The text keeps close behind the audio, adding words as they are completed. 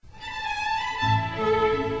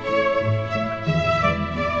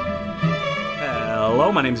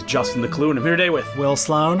Hello, my name is Justin the Clue, and I'm here today with Will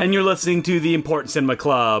Sloan. And you're listening to the Important Cinema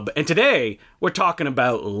Club. And today, we're talking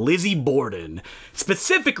about Lizzie Borden.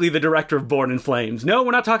 Specifically, the director of Borden Flames. No,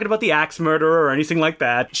 we're not talking about the axe murderer or anything like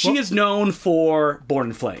that. She is known for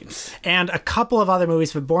Borden Flames. And a couple of other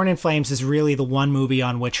movies, but Borden Flames is really the one movie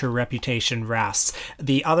on which her reputation rests.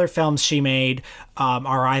 The other films she made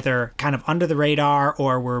are either kind of under the radar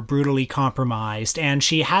or were brutally compromised. And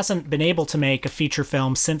she hasn't been able to make a feature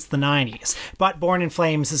film since the 90s. But Borden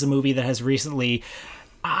Flames is a movie that has recently,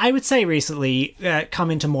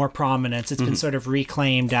 come into more prominence. It's been sort of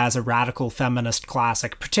reclaimed as a radical feminist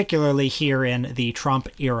classic, particularly here in the Trump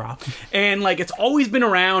era. And, it's always been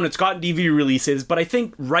around. It's gotten DVD releases, but I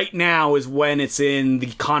think right now is when it's in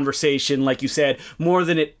the conversation, like you said, more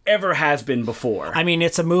than it ever has been before. I mean,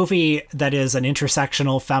 it's a movie that is an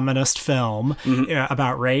intersectional feminist film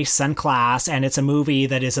about race and class, and it's a movie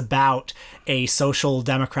that is about a social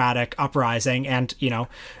democratic uprising, and,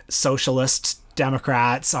 socialists,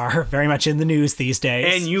 Democrats are very much in the news these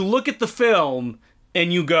days. And you look at the film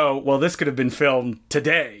and you go, well, this could have been filmed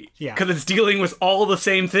today. Yeah. Because it's dealing with all the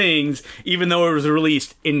same things, even though it was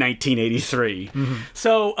released in 1983.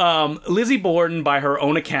 So Lizzie Borden, by her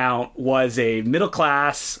own account, was a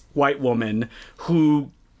middle-class white woman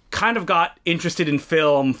who kind of got interested in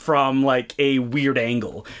film from a weird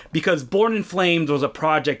angle, because Born in Flames was a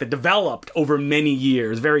project that developed over many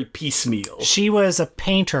years, very piecemeal. She was a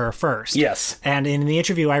painter first. Yes. And in the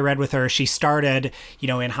interview I read with her, she started,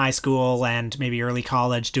 in high school and maybe early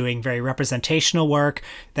college doing very representational work.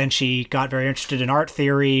 Then she got very interested in art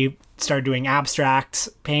theory, started doing abstract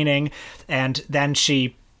painting, and then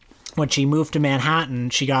when she moved to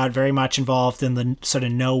Manhattan, she got very much involved in the sort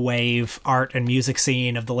of no-wave art and music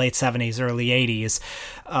scene of the late 70s, early 80s.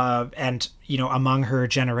 And, among her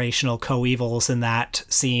generational coevals in that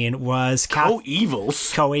scene was...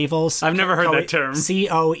 Coevals? Coevals. I've never heard that term.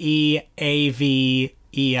 Coeavels.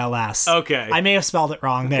 Okay. I may have spelled it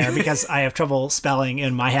wrong there because I have trouble spelling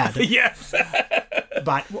in my head. Yes.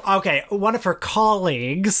 But, okay, one of her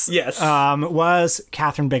colleagues yes. Was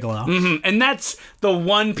Catherine Bigelow. And that's the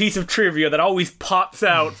one piece of trivia that always pops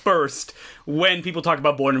out first when people talk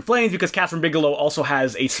about Born in Flames, because Catherine Bigelow also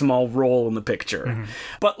has a small role in the picture.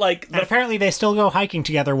 But, and apparently they still go hiking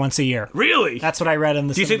together once a year. Really? That's what I read in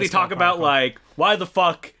the... Do you think they talk about, why the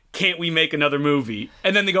fuck can't we make another movie?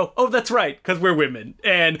 And then they go, oh, that's right, because we're women,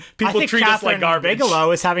 and people treat us like garbage.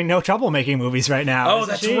 Bigelow is having no trouble making movies right now. Oh,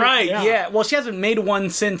 that's right, yeah. Well, she hasn't made one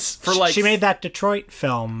since She made that Detroit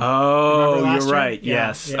film. Oh, you're right, year?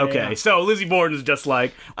 yes. Yeah, okay, yeah. So Lizzie Borden is just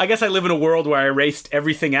I guess I live in a world where I erased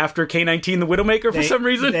everything after K-19 The Widowmaker for some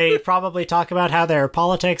reason. They probably talk about how their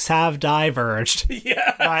politics have diverged.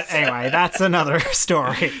 Yeah. But anyway, that's another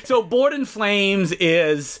story. So Borden Flames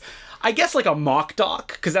is... I guess a mock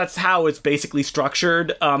doc, because that's how it's basically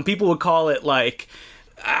structured. People would call it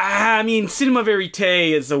cinema verite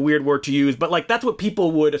is a weird word to use, but that's what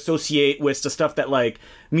people would associate with the stuff that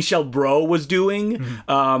Michel Brault was doing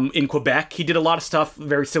in Quebec. He did a lot of stuff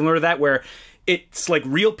very similar to that, where it's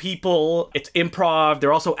real people, it's improv,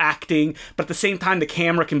 they're also acting, but at the same time the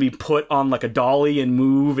camera can be put on a dolly and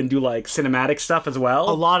move and do cinematic stuff as well.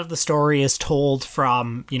 A lot of the story is told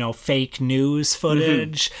from, fake news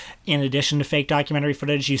footage. In addition to fake documentary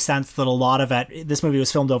footage, you sense that a lot of it, this movie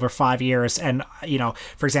was filmed over 5 years, and,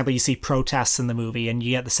 for example, you see protests in the movie, and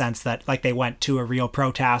you get the sense that, they went to a real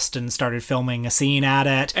protest and started filming a scene at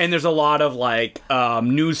it. And there's a lot of,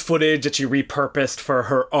 news footage that she repurposed for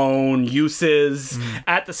her own uses.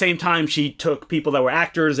 At the same time, she took people that were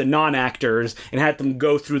actors and non-actors and had them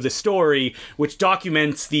go through the story, which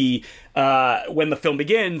documents the... when the film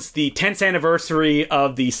begins, the 10th anniversary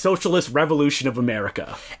of the Socialist Revolution of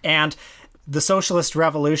America. And the Socialist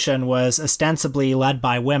Revolution was ostensibly led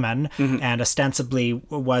by women, and ostensibly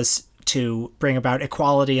was to bring about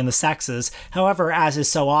equality in the sexes. However, as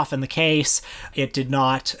is so often the case, it did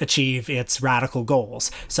not achieve its radical goals.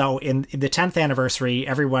 So in the 10th anniversary,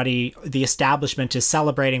 the establishment is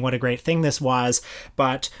celebrating what a great thing this was,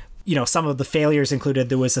 but some of the failures included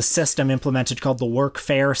there was a system implemented called the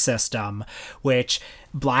workfare system, which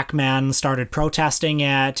black men started protesting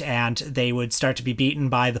it, and they would start to be beaten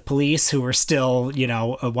by the police, who were still,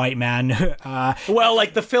 white men. Well,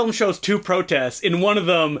 the film shows two protests. In one of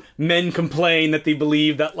them, men complain that they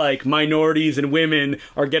believe that, minorities and women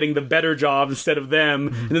are getting the better jobs instead of them.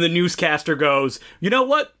 And then the newscaster goes, you know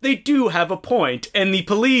what? They do have a point. And the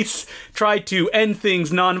police try to end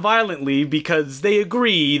things non-violently because they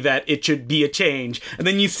agree that it should be a change. And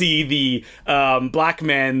then you see the black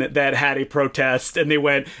men that had a protest, and they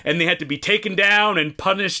went, and they had to be taken down and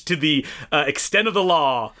punished to the extent of the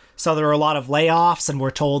law. So there are a lot of layoffs, and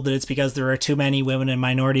we're told that it's because there are too many women and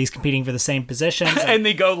minorities competing for the same positions. And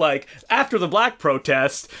they go like, after the black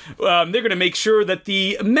protest, they're going to make sure that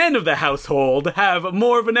the men of the household have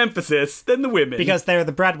more of an emphasis than the women. Because they're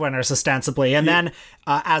the breadwinners, ostensibly. And then,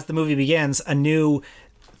 as the movie begins, a new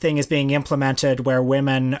thing is being implemented where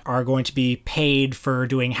women are going to be paid for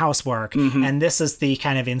doing housework. And this is the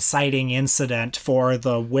kind of inciting incident for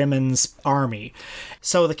the women's army.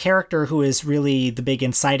 So the character who is really the big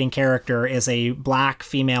inciting character is a black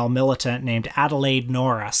female militant named Adelaide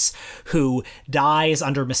Norris, who dies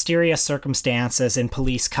under mysterious circumstances in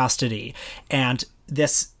police custody. And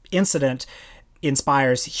this incident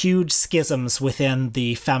inspires huge schisms within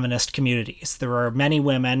the feminist communities. There are many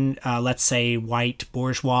women, let's say white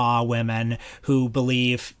bourgeois women, who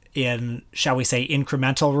believe in, shall we say,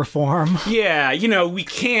 incremental reform. Yeah, we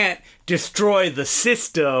can't destroy the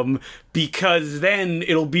system because then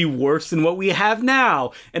it'll be worse than what we have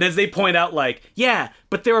now. And as they point out,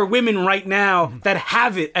 but there are women right now that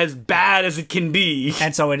have it as bad as it can be.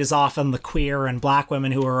 And so it is often the queer and black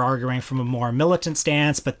women who are arguing from a more militant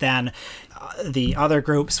stance, but then the other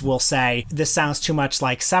groups will say, this sounds too much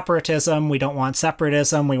like separatism. We don't want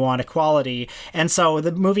separatism. We want equality. And so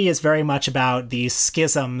the movie is very much about these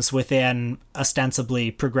schisms within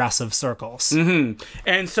ostensibly progressive circles.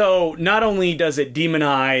 And so not only does it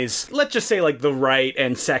demonize, let's just say the right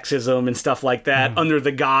and sexism and stuff like that under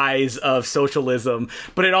the guise of socialism,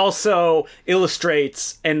 but it also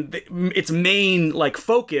illustrates, and its main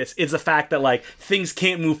focus is the fact that things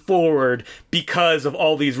can't move forward because of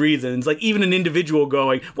all these reasons. Even an individual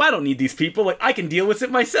going, well, I don't need these people. I can deal with it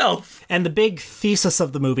myself. And the big thesis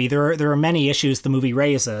of the movie, there are many issues the movie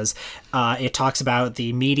raises. It talks about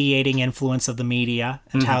the mediating influence of the media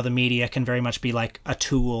and how the media can very much be like a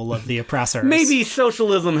tool of the oppressors. Maybe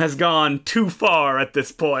socialism has gone too far at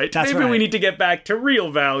this point. That's Maybe right. we need to get back to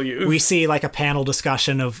real values. We see a panel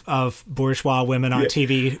discussion of bourgeois women on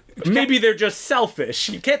TV. Maybe they're just selfish.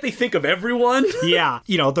 Can't they think of everyone? Yeah.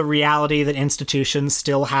 The reality that institutions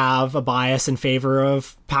still have a bias in favor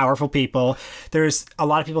of powerful people. There's a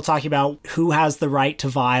lot of people talking about who has the right to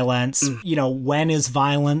violence. When is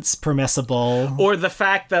violence permissible? Or the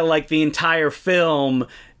fact that the entire film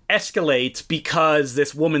escalates because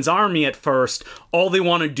this woman's army at first, all they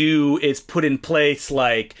want to do is put in place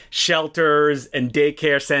shelters and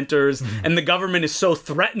daycare centers, and the government is so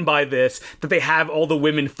threatened by this that they have all the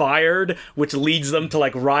women fired, which leads them to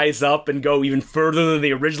rise up and go even further than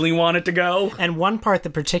they originally wanted to go. And one part that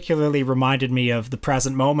particularly reminded me of the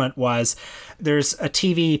present moment was there's a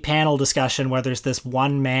TV panel discussion where there's this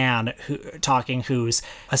one man who's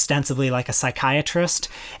ostensibly a psychiatrist,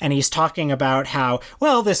 and he's talking about how,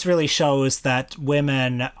 this really shows that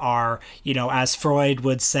women are, as Freud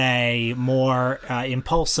would say, more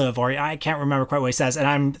impulsive, or I can't remember quite what he says. And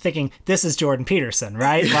I'm thinking, this is Jordan Peterson,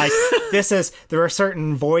 right? There are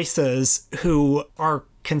certain voices who are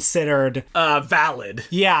considered valid.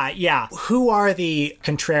 Yeah. Who are the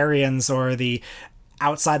contrarians or the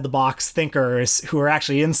outside the box thinkers who are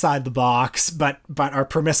actually inside the box, but are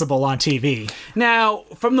permissible on TV? Now,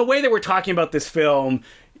 from the way that we're talking about this film,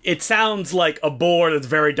 it sounds like a bore that's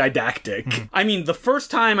very didactic. I mean, the first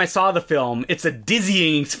time I saw the film, it's a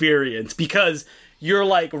dizzying experience because you're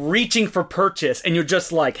reaching for purchase and you're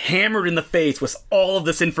just hammered in the face with all of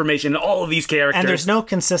this information and all of these characters. And there's no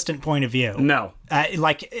consistent point of view. No.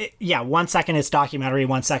 1 second it's documentary,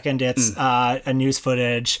 1 second it's a news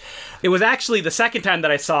footage. It was actually the second time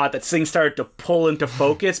that I saw it that things started to pull into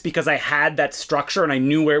focus because I had that structure and I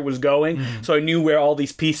knew where it was going. So I knew where all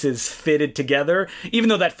these pieces fitted together. Even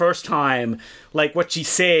though that first time, what she's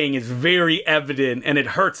saying is very evident and it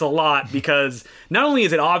hurts a lot because not only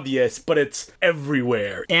is it obvious, but it's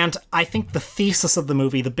everywhere. And I think the thesis of the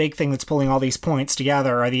movie, the big thing that's pulling all these points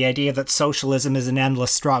together, are the idea that socialism is an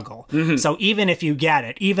endless struggle. So even if you get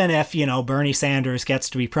it, even if, Bernie Sanders gets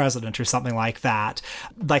to be president or something like that,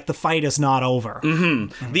 the fight is not over.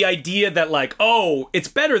 The idea that it's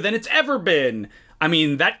better than it's ever been. I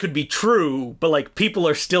mean, that could be true, but people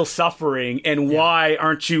are still suffering, and why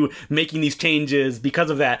aren't you making these changes because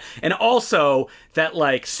of that? And also that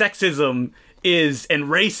sexism and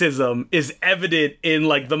racism is evident in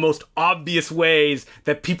the most obvious ways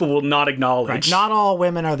that people will not acknowledge. Right. Not all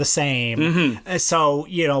women are the same. So,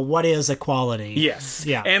 what is equality? Yes.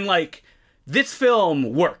 Yeah. And this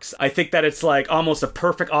film works. I think that it's almost a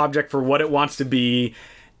perfect object for what it wants to be.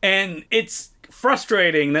 And it's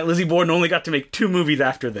frustrating that Lizzie Borden only got to make 2 movies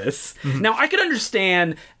after this. Now, I could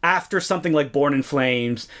understand after something like Born in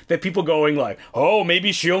Flames that people going like, oh,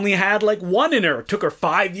 maybe she only had like 1 in her. It took her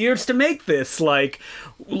 5 years to make this. Like,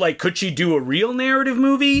 could she do a real narrative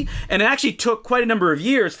movie? And it actually took quite a number of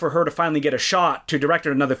years for her to finally get a shot to direct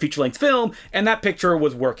another feature-length film, and that picture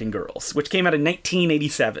was Working Girls, which came out in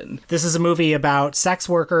 1987. This is a movie about sex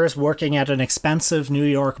workers working at an expensive New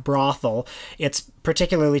York brothel. It's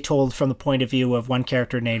particularly told from the point of view of one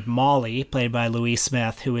character named Molly, played by Louise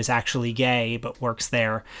Smith, who is actually gay but works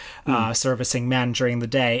there servicing men during the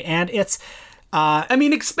day. And it's... I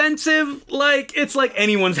mean, expensive, like, it's like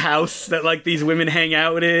anyone's house that, like, these women hang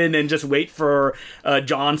out in and just wait for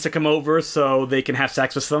Johns to come over so they can have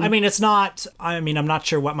sex with them. I mean, it's not, I'm not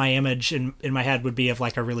sure what my image in my head would be of,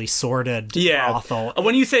 like, a really sordid brothel.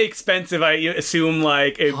 When you say expensive, I assume,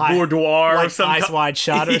 like, a boudoir like or something. Eyes Wide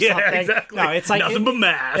Shut or something. Yeah, exactly. No, it's like... Nothing but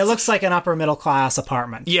mass. It looks like an upper middle class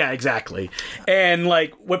apartment. Yeah, exactly. And,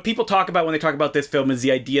 like, what people talk about when they talk about this film is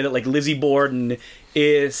the idea that, like, Lizzie Borden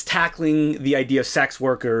is tackling the idea of sex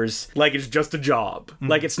workers like it's just a job.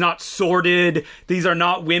 Like, it's not sordid. These are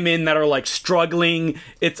not women that are, like, struggling.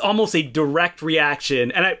 It's almost a direct reaction,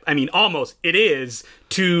 and I mean, almost, it is,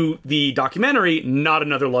 to the documentary Not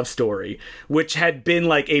Another Love Story, which had been,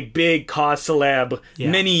 like, a big cause celeb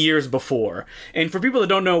many years before. And for people that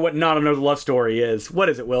don't know what Not Another Love Story is, what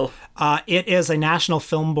is it, Will? It is a National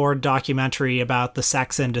Film Board documentary about the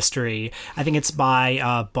sex industry. I think it's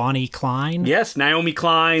by Bonnie Klein. Yes, Naomi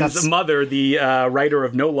Klein's mother, the writer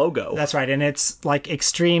of No Logo. That's right, and it's, like,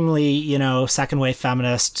 extremely, second-wave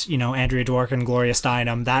feminist, Andrea Dworkin, Gloria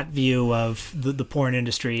Steinem, that view of the porn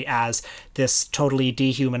industry as this totally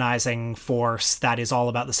dehumanizing force that is all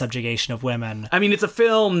about the subjugation of women. I mean, it's a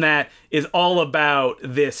film that is all about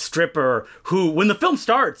this stripper who, when the film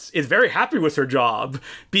starts, is very happy with her job,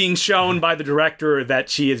 being shown by the director that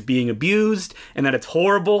she is being abused and that it's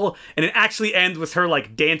horrible, and it actually ends with her,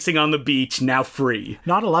 like, dancing on the beach, now free.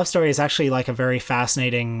 Not a Love Story is actually, like, a very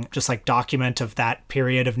fascinating, just, like, document of that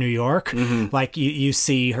period of New York. Like, you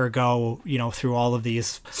see her go, through all of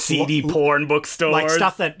these seedy porn bookstores. Like,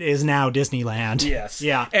 stuff that is now Disneyland. Yes.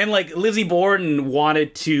 Yeah. And, like, Lizzie Borden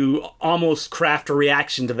wanted to almost craft a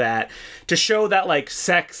reaction to that, to show that, like,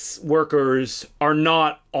 sex workers are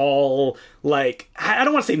not all, like, I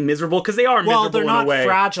don't want to say miserable, because they are miserable in a way. Well, they're not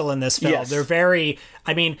fragile in this film. Yes. They're very,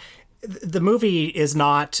 I mean, the movie is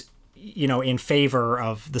not, in favor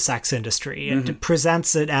of the sex industry. It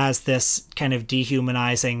presents it as this kind of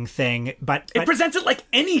dehumanizing thing, but it presents it like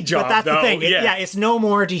any job, but that's though. the thing. It's no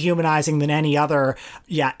more dehumanizing than any other,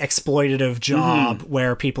 exploitative job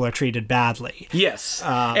where people are treated badly. Yes.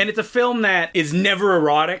 And it's a film that is never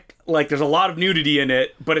erotic. Like, there's a lot of nudity in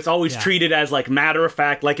it, but it's always treated as, like, matter of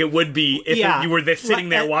fact, like it would be if you were sitting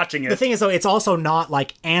there watching it. The thing is, though, it's also not,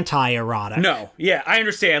 like, anti-erotic. No. Yeah, I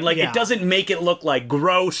understand. Like, it doesn't make it look, like,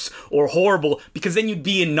 gross or horrible, because then you'd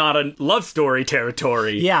be in Not a Love Story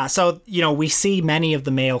territory. Yeah, so, we see many of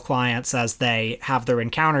the male clients as they have their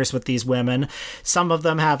encounters with these women. Some of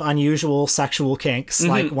them have unusual sexual kinks,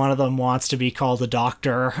 like one of them wants to be called a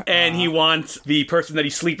doctor. And he wants the person that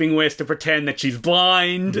he's sleeping with to pretend that she's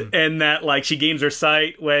blind, and that, like, she gains her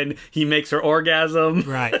sight when he makes her orgasm.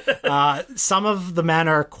 Right. Some of the men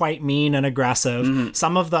are quite mean and aggressive.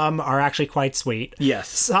 Some of them are actually quite sweet.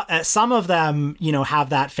 Yes. Some of them, have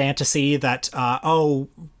that fantasy that,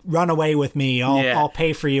 run away with me. I'll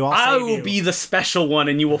pay for you. I save will you. be the special one,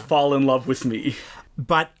 and you will fall in love with me.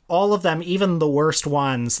 But all of them, even the worst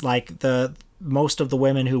ones, like most of the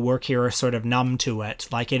women who work here are sort of numb to it,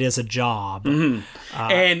 like it is a job.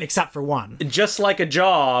 And except for one. Just like a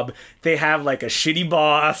job, they have, like, a shitty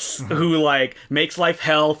boss who, like, makes life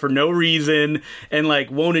hell for no reason and, like,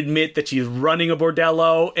 won't admit that she's running a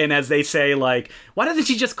bordello. And as they say, like, why doesn't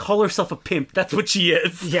she just call herself a pimp? That's what she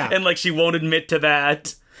is. Yeah. And, like, she won't admit to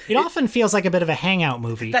that. It often feels like a bit of a hangout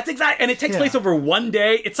movie. That's exactly, and it takes place over one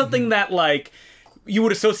day. It's something that, like, you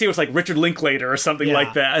would associate with, like, Richard Linklater or something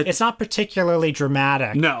like that. It's not particularly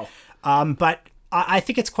dramatic. No. But I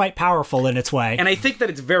think it's quite powerful in its way. And I think that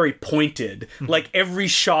it's very pointed. Like, every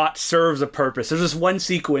shot serves a purpose. There's this one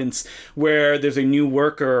sequence where there's a new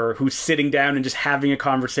worker who's sitting down and just having a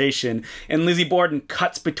conversation, and Lizzie Borden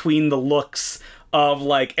cuts between the looks of,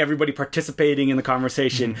 like, everybody participating in the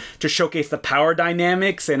conversation to showcase the power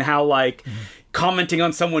dynamics and how, like, commenting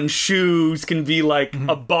on someone's shoes can be, like,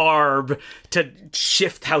 a barb to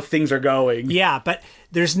shift how things are going. Yeah, but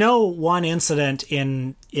there's no one incident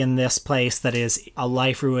in this place that is a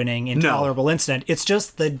life-ruining, intolerable incident. It's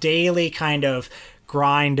just the daily kind of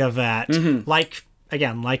grind of it. Like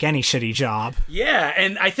again, like any shitty job. Yeah,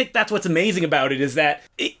 and I think that's what's amazing about it is that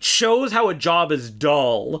it shows how a job is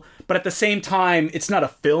dull, but at the same time, it's not a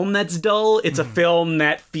film that's dull. It's a film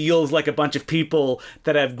that feels like a bunch of people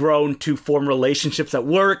that have grown to form relationships at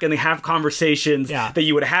work, and they have conversations that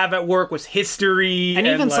you would have at work with history. And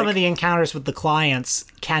even some of the encounters with the clients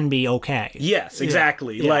can be okay. Yes,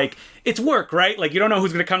 exactly. Yeah. Like, it's work, right? Like, you don't know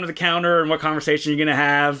who's going to come to the counter and what conversation you're going to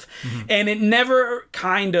have. And it never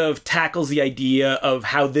kind of tackles the idea of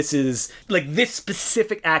how this is, like, this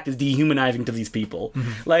specific act is dehumanizing to these people.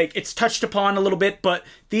 Like, it's touched upon a little bit, but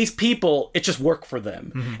these people, it's just work for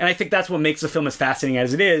them. And I think that's what makes the film as fascinating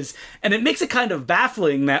as it is. And it makes it kind of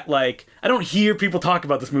baffling that, like, I don't hear people talk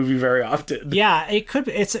about this movie very often. Yeah, it could.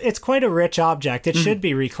 It's quite a rich object. It should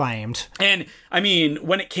be reclaimed. And, I mean,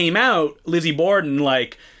 when it came out, Lizzie Borden,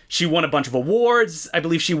 like, she won a bunch of awards. I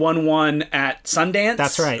believe she won one at Sundance.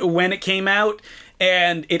 That's right. When it came out.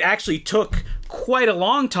 And it actually took quite a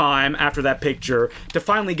long time after that picture to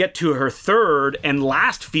finally get to her third and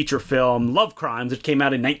last feature film, Love Crimes, which came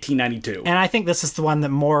out in 1992. And I think this is the one that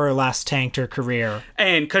more or less tanked her career.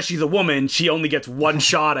 And because she's a woman, she only gets one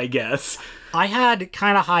shot, I guess. I had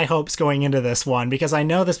kind of high hopes going into this one because I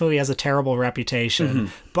know this movie has a terrible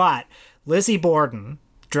reputation. But Lizzie Borden,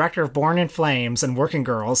 director of Born in Flames and Working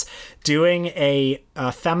Girls, doing a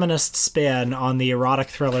feminist spin on the erotic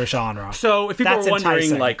thriller genre. So if people That's are wondering,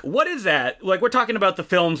 enticing. like, what is that? Like, we're talking about the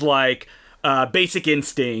films like Basic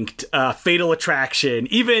Instinct, Fatal Attraction.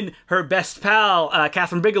 Even her best pal,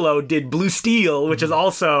 Catherine Bigelow, did Blue Steel, which is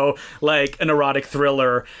also, like, an erotic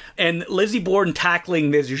thriller. And Lizzie Borden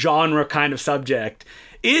tackling this genre kind of subject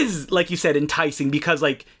is, like you said, enticing because,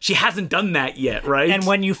 like, she hasn't done that yet, right? And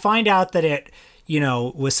when you find out that it, you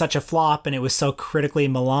know, was such a flop and it was so critically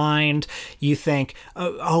maligned, you think,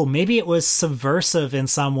 oh, maybe it was subversive in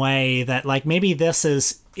some way, that, like, maybe this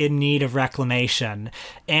is in need of reclamation.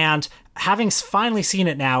 And having finally seen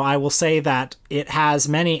it now, I will say that it has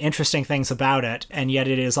many interesting things about it, and yet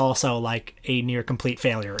it is also, like, a near complete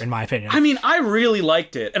failure, in my opinion. I mean, I really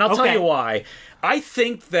liked it, and I'll tell Okay. you why. I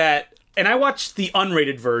think that... And I watched the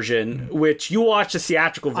unrated version, which you watched the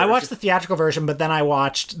theatrical version. I watched the theatrical version, but then I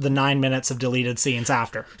watched the 9 minutes of deleted scenes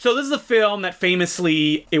after. So this is a film that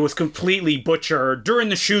famously, it was completely butchered during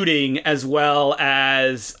the shooting as well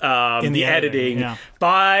as In the editing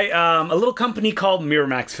by a little company called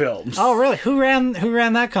Miramax Films. Oh, really? Who ran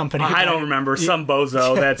that company? I don't remember. Some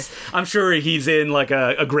bozo. That's. I'm sure he's in, like,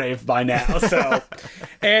 a grave by now. So,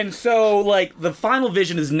 and so, like, the final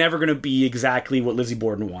vision is never going to be exactly what Lizzie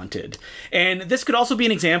Borden wanted. And this could also be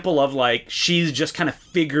an example of, like, she's just kind of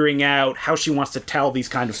figuring out how she wants to tell these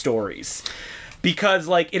kind of stories. Because,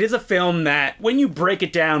 like, it is a film that, when you break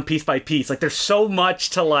it down piece by piece, like, there's so much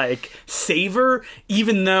to, like, savor,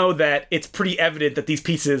 even though that it's pretty evident that these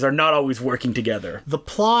pieces are not always working together. The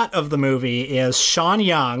plot of the movie is Sean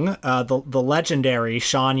Young, the legendary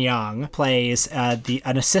Sean Young, plays an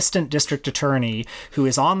assistant district attorney who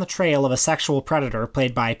is on the trail of a sexual predator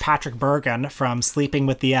played by Patrick Bergen from Sleeping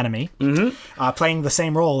with the Enemy, playing the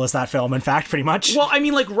same role as that film, in fact, pretty much. Well, I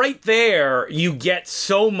mean, like, right there, you get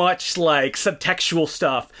so much, like, subtextual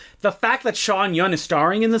stuff. The fact that Sean Young is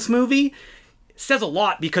starring in this movie says a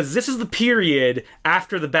lot, because this is the period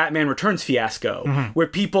after the Batman Returns fiasco, where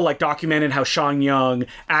people, like, documented how Sean Young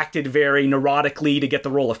acted very neurotically to get the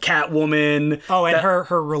role of Catwoman. Oh, and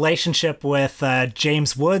her relationship with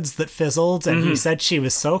James Woods that fizzled, and he said she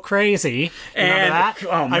was so crazy. Remember that?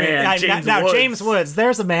 Oh, man, James Woods,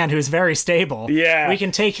 there's a man who's very stable. Yeah. We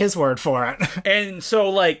can take his word for it. And so,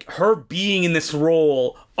 like, her being in this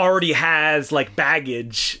role already has, like,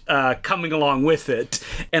 baggage coming along with it.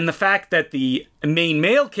 And the fact that the main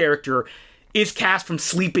male character is cast from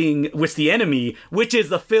Sleeping with the Enemy, which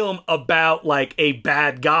is a film about, like, a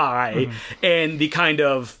bad guy and the kind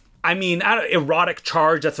of, I mean, erotic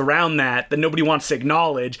charge that's around that nobody wants to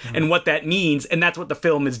acknowledge and what that means, and that's what the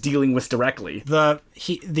film is dealing with directly.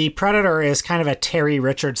 The Predator is kind of a Terry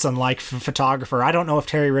Richardson-like photographer. I don't know if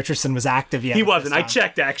Terry Richardson was active yet. He wasn't. I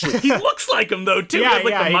checked, actually. He looks like him, though, too. Yeah,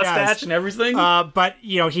 he has, like, the mustache and everything. But,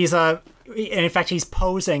 you know, in fact, he's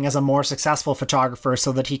posing as a more successful photographer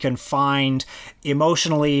so that he can find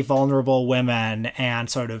emotionally vulnerable women and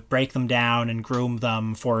sort of break them down and groom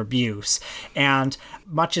them for abuse. And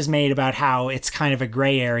much is made about how it's kind of a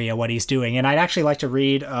gray area what he's doing. And I'd actually like to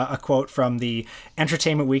read a quote from the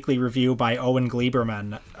Entertainment Weekly review by Owen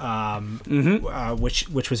Gleiberman,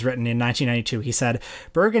 which was written in 1992. He said,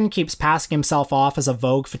 "Bergen keeps passing himself off as a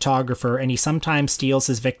Vogue photographer, and he sometimes steals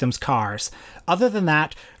his victims' cars. Other than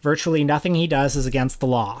that, virtually nothing he does is against the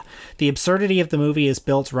law. The absurdity of the movie is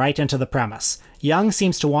built right into the premise. Young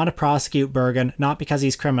seems to want to prosecute Bergen not because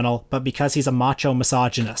he's criminal, but because he's a macho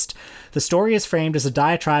misogynist. The story is framed as a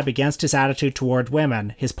diatribe against his attitude toward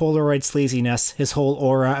women, his Polaroid sleaziness, his whole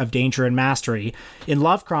aura of danger and mastery. In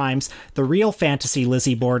Love Crimes, the real fantasy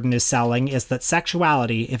Lizzie Borden is selling is that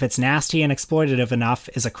sexuality, if it's nasty and exploitative enough,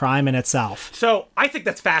 is a crime in itself. So I think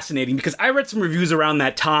that's fascinating because I read some reviews around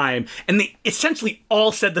that time and they essentially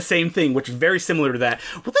all said the same thing, which is very similar to that.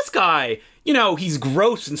 Well, this guy, you know, he's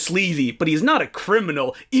gross and sleazy, but he's not a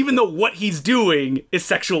criminal, even though what he's doing is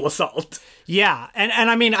sexual assault. Yeah, and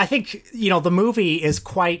I mean, I think, you know, the movie is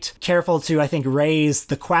quite careful to, I think, raise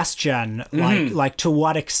the question, like to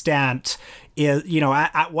what extent is, you know,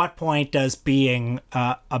 at what point does being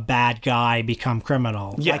a bad guy become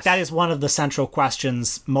criminal? Yes. Like, that is one of the central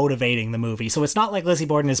questions motivating the movie. So it's not like Lizzie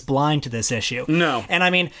Borden is blind to this issue. No. And I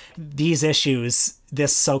mean, these issues,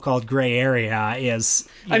 this so-called gray area is,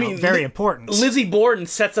 very important. Lizzie Borden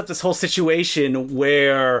sets up this whole situation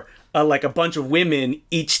where, like, a bunch of women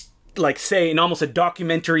each like say in almost a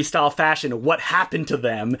documentary style fashion what happened to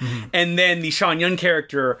them, and then the Sean Young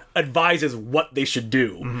character advises what they should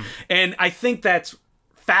do. And I think that's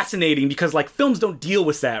fascinating because like films don't deal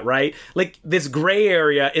with that, right? Like this gray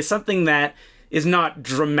area is something that is not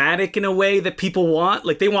dramatic in a way that people want.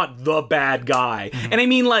 Like they want the bad guy. And I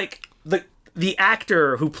mean like the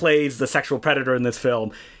actor who plays the sexual predator in this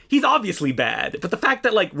film, he's obviously bad, but the fact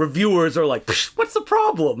that, like, reviewers are like, what's the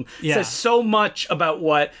problem? Says so much about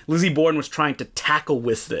what Lizzie Borden was trying to tackle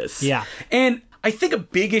with this. Yeah. And I think a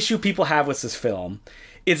big issue people have with this film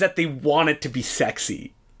is that they want it to be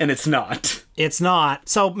sexy, and it's not. It's not.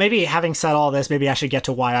 So maybe having said all this, maybe I should get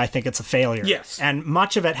to why I think it's a failure. Yes. And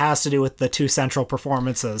much of it has to do with the two central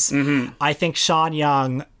performances. I think Sean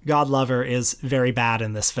Young, God love her, is very bad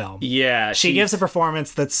in this film. Yeah. She gives a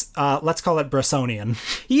performance that's, let's call it Bressonian.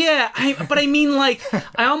 Yeah, but I mean, like,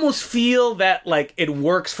 I almost feel that, like, it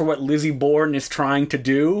works for what Lizzie Borden is trying to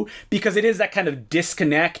do, because it is that kind of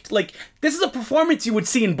disconnect. Like, this is a performance you would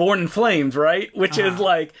see in Born in Flames, right? Which is,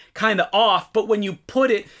 like, kind of off, but when you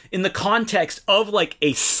put it in the context of, like,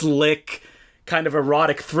 a slick kind of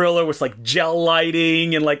erotic thriller with like gel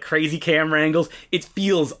lighting and like crazy camera angles, it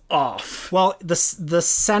feels off. Well, the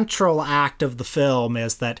central act of the film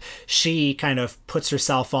is that she kind of puts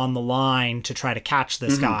herself on the line to try to catch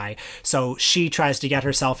this guy. So she tries to get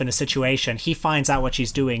herself in a situation. He finds out what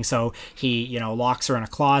she's doing, so he, you know, locks her in a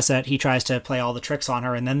closet. He tries to play all the tricks on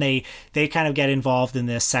her, and then they kind of get involved in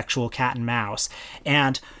this sexual cat and mouse.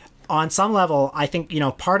 And on some level, I think, you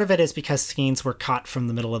know, part of it is because scenes were cut from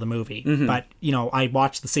the middle of the movie. But, you know, I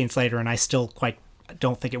watched the scenes later and I still quite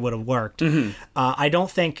don't think it would have worked. I don't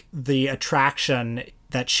think the attraction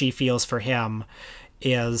that she feels for him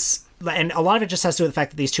is... And a lot of it just has to do with the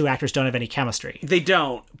fact that these two actors don't have any chemistry. They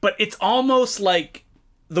don't. But it's almost like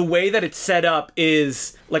the way that it's set up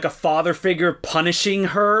is like a father figure punishing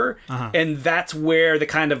her. And that's where the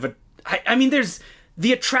kind of... I mean, there's...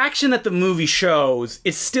 The attraction that the movie shows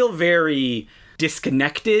is still very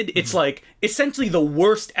disconnected. It's like essentially the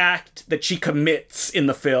worst act that she commits in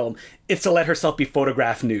the film is to let herself be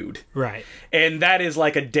photographed nude. Right. And that is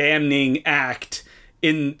like a damning act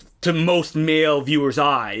to most male viewers'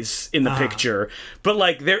 eyes in the picture. But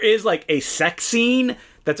like there is like a sex scene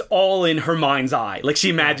that's all in her mind's eye. Like,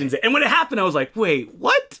 she imagines it. And when it happened, I was like, wait,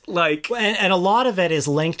 what? Like... And a lot of it is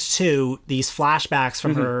linked to these flashbacks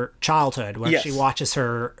from her childhood, where she watches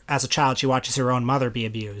her, as a child, she watches her own mother be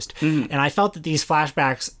abused. And I felt that these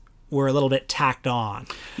flashbacks were a little bit tacked on.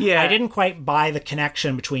 Yeah. I didn't quite buy the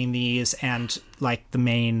connection between these and, like, the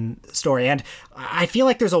main story. And I feel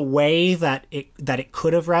like there's a way that it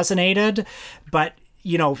could have resonated, but...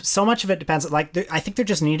 You know, so much of it depends. Like, I think there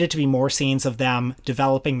just needed to be more scenes of them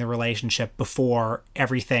developing the relationship before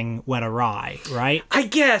everything went awry, right? I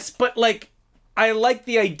guess, but, like, I like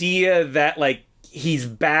the idea that, like, he's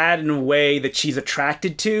bad in a way that she's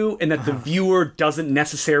attracted to and that the viewer doesn't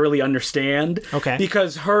necessarily understand. Okay.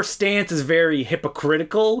 Because her stance is very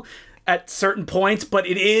hypocritical at certain points, but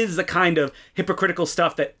it is the kind of hypocritical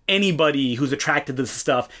stuff that anybody who's attracted to this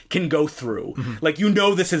stuff can go through. Like, you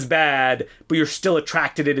know this is bad, but you're still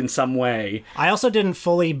attracted to it in some way. I also didn't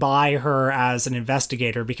fully buy her as an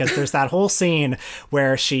investigator, because there's that whole scene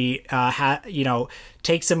where she,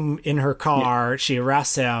 takes him in her car, she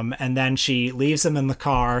arrests him, and then she leaves him in the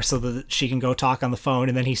car so that she can go talk on the phone,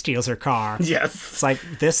 and then he steals her car. Yes. It's like,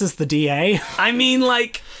 this is the DA? I mean,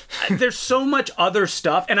 like, there's so much other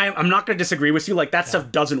stuff, and I'm not going to disagree with you, like, that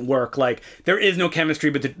stuff doesn't work. Like, there is no chemistry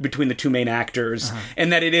between the two main actors,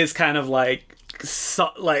 and that it is kind of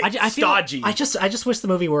I feel stodgy. I just wish the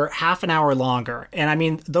movie were half an hour longer. And I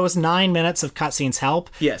mean, those 9 minutes of cutscenes help.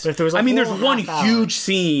 Yes. But if there was there's one huge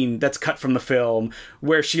scene that's cut from the film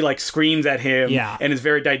where she like screams at him and is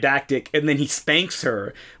very didactic, and then he spanks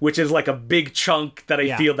her, which is like a big chunk that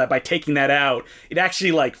I feel that by taking that out, it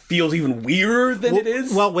actually like feels even weirder than it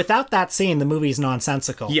is. Well, without that scene, the movie's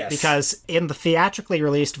nonsensical. Yes. Because in the theatrically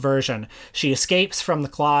released version, she escapes from the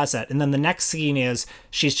closet, and then the next scene is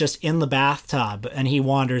she's just in the bathtub and he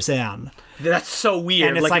wanders in. That's so weird.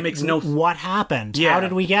 And it's like, it makes no... What happened? Yeah. How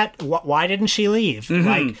did we get... Why didn't she leave? Mm-hmm.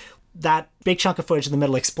 Like, that big chunk of footage in the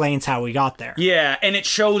middle explains how we got there. Yeah, and it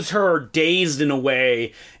shows her dazed in a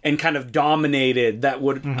way and kind of dominated that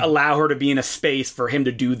would allow her to be in a space for him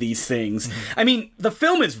to do these things. I mean, the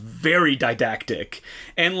film is very didactic,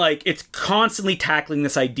 and like it's constantly tackling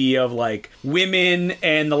this idea of like women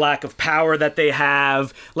and the lack of power that they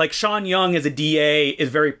have. Like Sean Young as a DA is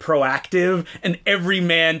very proactive, and every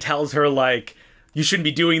man tells her like, you shouldn't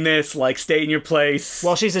be doing this, like, stay in your place.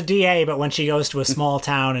 Well, she's a DA, but when she goes to a small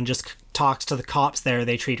town and just talks to the cops there,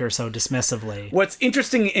 they treat her so dismissively. What's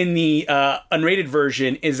interesting in the unrated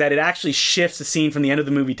version is that it actually shifts the scene from the end of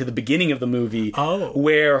the movie to the beginning of the movie,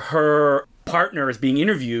 where her partner is being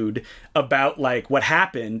interviewed about, like, what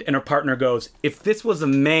happened, and her partner goes, if this was a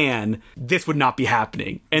man, this would not be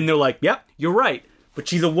happening. And they're like, yep, you're right, but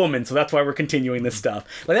she's a woman, so that's why we're continuing this stuff.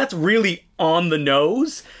 Like, that's really on the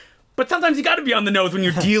nose. But sometimes you gotta be on the nose when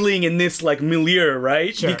you're dealing in this, like, milieu,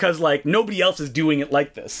 right? Sure. Because, like, nobody else is doing it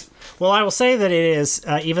like this. Well, I will say that it is,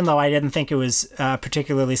 even though I didn't think it was a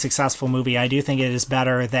particularly successful movie, I do think it is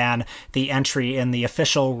better than the entry in the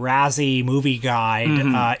official Razzie movie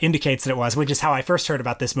guide indicates that it was, which is how I first heard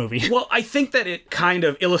about this movie. Well, I think that it kind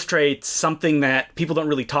of illustrates something that people don't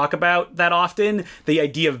really talk about that often. The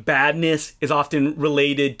idea of badness is often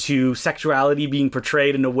related to sexuality being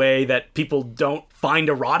portrayed in a way that people don't find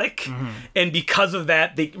erotic, and because of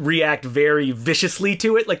that they react very viciously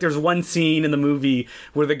to it. Like there's one scene in the movie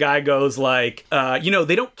where the guy goes like, they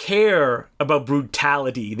don't care about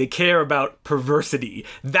brutality, they care about perversity.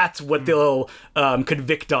 That's what they'll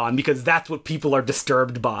convict on, because that's what people are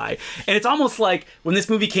disturbed by. And it's almost like when this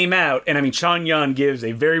movie came out, and I mean Sean Young gives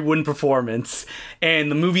a very wooden performance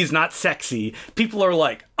and the movie's not sexy, people are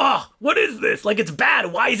like, oh, what is this? Like, it's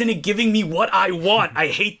bad. Why isn't it giving me what I want? I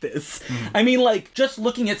hate this. I mean, like, just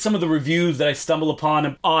looking at some of the reviews that I stumble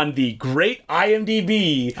upon on the great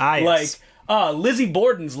IMDb, yes. like, Lizzie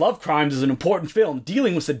Borden's Love Crimes is an important film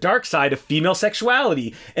dealing with the dark side of female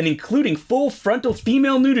sexuality and including full frontal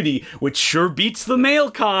female nudity, which sure beats the male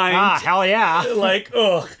kind. Ah, hell yeah. Like,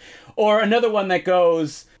 ugh. Or another one that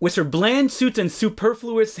goes, with her bland suits and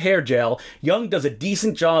superfluous hair gel, Young does a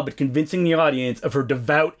decent job at convincing the audience of her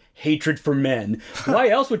devout hatred for men. Why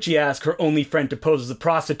else would she ask her only friend to pose as a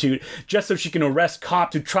prostitute just so she can arrest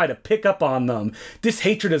cops who try to pick up on them? This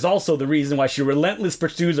hatred is also the reason why she relentlessly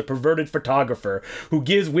pursues a perverted photographer who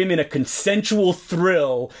gives women a consensual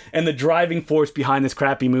thrill and the driving force behind this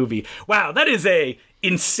crappy movie. Wow, that is a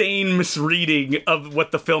insane misreading of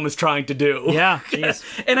what the film is trying to do. Yeah, geez.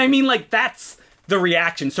 And I mean, like, that's the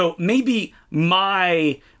reaction. So maybe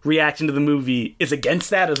my reaction to the movie is against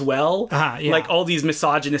that as well. Yeah. Like all these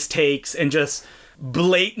misogynist takes and just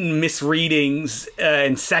blatant misreadings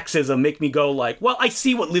and sexism make me go like, well, I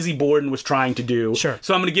see what Lizzie Borden was trying to do. Sure.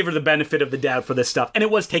 So I'm going to give her the benefit of the doubt for this stuff. And it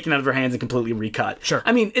was taken out of her hands and completely recut. Sure.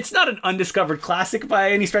 I mean, it's not an undiscovered classic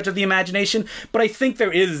by any stretch of the imagination, but I think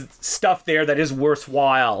there is stuff there that is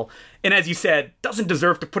worthwhile. And as you said, doesn't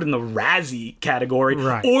deserve to put in the Razzie category,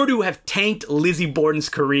 right, or to have tanked Lizzie Borden's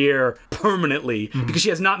career permanently, because she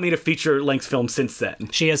has not made a feature-length film since then.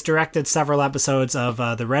 She has directed several episodes of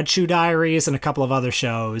The Red Shoe Diaries and a couple of other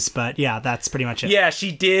shows, but yeah, that's pretty much it. Yeah,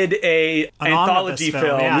 she did an anthology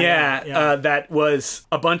film, that was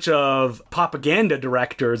a bunch of propaganda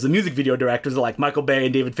directors, the music video directors like Michael Bay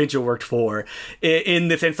and David Fincher worked for, in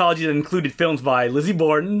this anthology that included films by Lizzie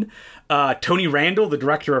Borden, Tony Randall, the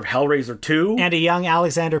director of Hellraiser 2. And a young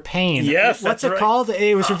Alexander Payne. Yes, What's it right. called?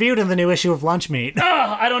 It was reviewed in the new issue of Lunch Meat.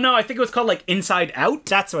 I don't know. I think it was called, like, Inside Out.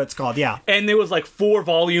 That's what it's called, yeah. And there was, like, 4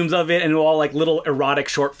 volumes of it, and all, like, little erotic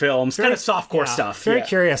short films. Kind of softcore stuff. Very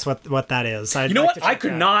curious what that is. You know what? I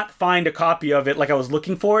could not find a copy of it. Like, I was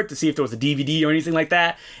looking for it to see if there was a DVD or anything like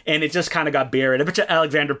that, and it just kind of got buried. I bet you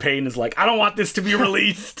Alexander Payne is like, I don't want this to be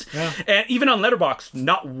released. Yeah. And even on Letterboxd,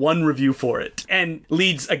 not one review for it. And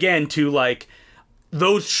leads, again, to, like,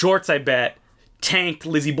 those shorts, I bet, tanked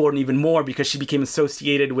Lizzie Borden even more because she became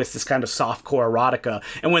associated with this kind of softcore erotica.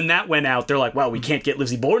 And when that went out, they're like, well, we can't get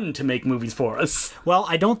Lizzie Borden to make movies for us. Well,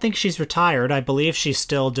 I don't think she's retired. I believe she's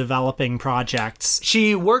still developing projects.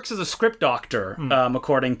 She works as a script doctor,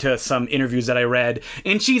 according to some interviews that I read.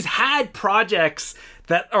 And she's had projects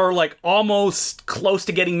that are like almost close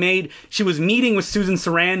to getting made. She was meeting with Susan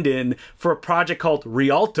Sarandon for a project called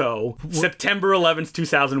Rialto, September 11th,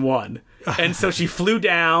 2001. And so she flew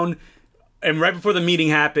down, and right before the meeting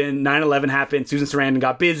happened, 9/11 happened, Susan Sarandon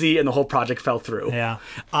got busy, and the whole project fell through. Yeah.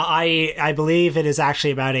 I believe it is actually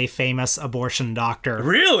about a famous abortion doctor.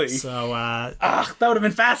 Really? So, that would have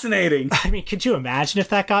been fascinating. I mean, could you imagine if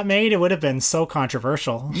that got made? It would have been so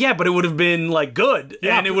controversial. Yeah, but it would have been, like, good,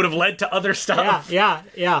 and it would have led to other stuff. Yeah.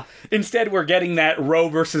 Instead, we're getting that Roe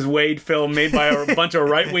versus Wade film made by a bunch of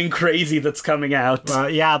right-wing crazy that's coming out.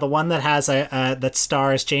 The one that has that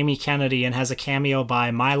stars Jamie Kennedy and has a cameo by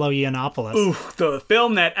Milo Yiannopoulos. Ooh, the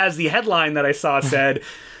film that, as the headline that I saw said,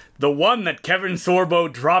 the one that Kevin Sorbo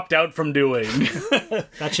dropped out from doing.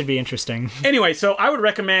 That should be interesting. Anyway, so I would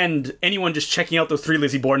recommend anyone just checking out those 3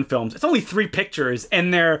 Lizzie Borden films. It's only 3 pictures,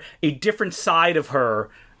 and they're a different side of her,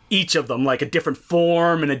 each of them, like a different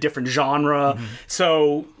form and a different genre.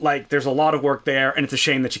 So, like, there's a lot of work there, and it's a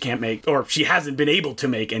shame that she can't make, or she hasn't been able to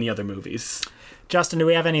make any other movies. Justin, do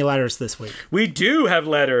we have any letters this week? We do have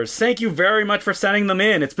letters. Thank you very much for sending them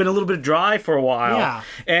in. It's been a little bit dry for a while. Yeah.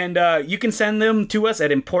 And you can send them to us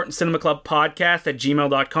at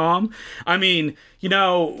importantcinemaclubpodcast@gmail.com. I mean,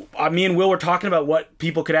 me and Will were talking about what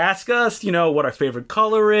people could ask us, what our favorite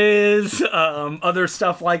color is, other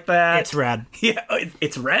stuff like that. It's red. Yeah,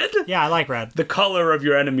 it's red? Yeah, I like red. The color of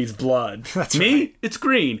your enemy's blood. That's Me, right. It's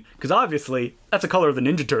green, because obviously that's the color of the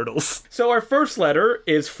Ninja Turtles. So our first letter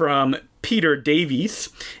is from Peter Davies,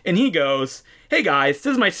 and he goes, "Hey guys,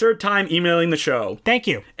 this is my 3rd time emailing the show. Thank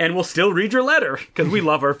you. And we'll still read your letter, because we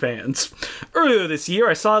love our fans. Earlier this year,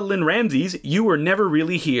 I saw Lynn Ramsey's You Were Never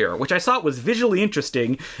Really Here, which I thought was visually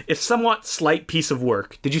interesting, if somewhat slight piece of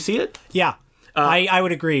work. Did you see it?" Yeah. I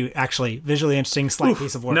would agree, actually. Visually interesting, slight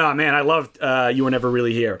piece of work. No, man, I loved You Were Never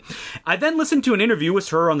Really Here. I then listened to an interview with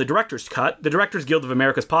her on the Director's Cut, the Directors Guild of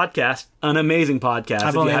America's podcast, an amazing podcast.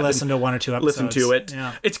 I've only listened to 1 or 2 episodes. Listen to it.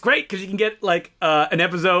 Yeah. It's great because you can get like an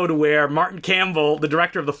episode where Martin Campbell, the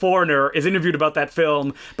director of The Foreigner, is interviewed about that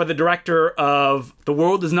film, but the director of The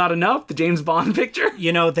World Is Not Enough, the James Bond picture.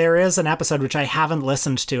 There is an episode which I haven't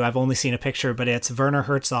listened to. I've only seen a picture, but it's Werner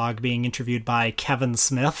Herzog being interviewed by Kevin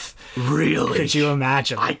Smith. Really? Could you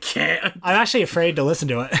imagine? I can't. I'm actually afraid to listen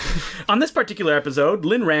to it. On this particular episode,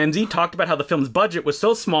 Lynn Ramsey talked about how the film's budget was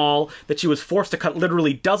so small that she was forced to cut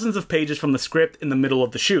literally dozens of pages from the script in the middle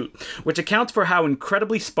of the shoot, which accounts for how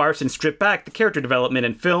incredibly sparse and stripped back the character development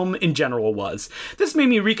in film in general was. This made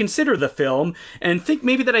me reconsider the film and think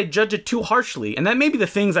maybe that I judge it too harshly, and that maybe the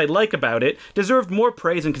things I like about it deserved more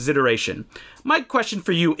praise and consideration. My question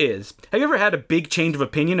for you is, have you ever had a big change of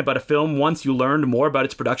opinion about a film once you learned more about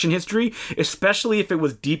its production history, especially if it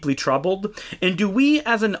was deeply troubled? And do we,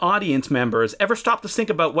 as an audience members, ever stop to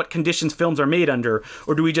think about what conditions films are made under,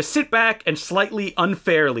 or do we just sit back and slightly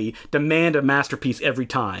unfairly demand a masterpiece every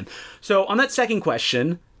time? So on that second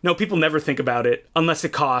question, no, people never think about it unless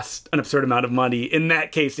it costs an absurd amount of money. In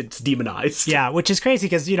that case, it's demonized. Yeah, which is crazy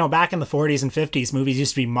because, back in the 40s and 50s, movies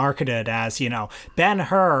used to be marketed as,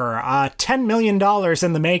 Ben-Hur, $10 million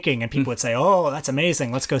in the making. And people would say, oh, that's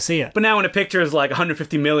amazing. Let's go see it. But now when a picture is like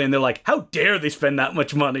 $150 million, they're like, how dare they spend that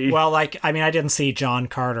much money? Well, I didn't see John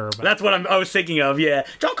Carter. But that's what I was thinking of, yeah.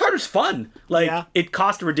 John Carter's fun. It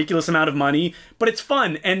cost a ridiculous amount of money, but it's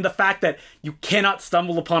fun. And the fact that you cannot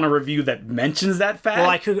stumble upon a review that mentions that fact.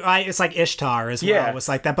 Well, it's like Ishtar as well. It was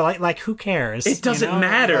like that, but like who cares? It doesn't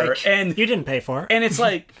matter. And you didn't pay for it. And it's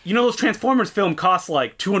like, those Transformers film costs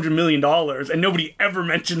like $200 million and nobody ever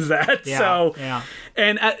mentions that. Yeah.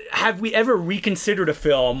 And have we ever reconsidered a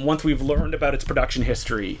film once we've learned about its production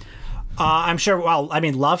history? I'm sure,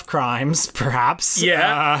 Love Crimes, perhaps.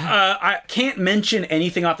 Yeah. I can't mention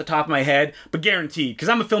anything off the top of my head, but guaranteed, because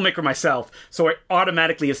I'm a filmmaker myself, so I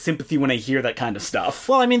automatically have sympathy when I hear that kind of stuff.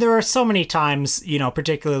 Well, there are so many times,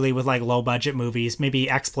 particularly with like low-budget movies, maybe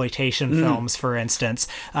exploitation films, for instance.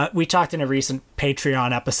 We talked in a recent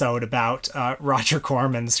Patreon episode about Roger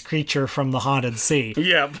Corman's Creature from the Haunted Sea.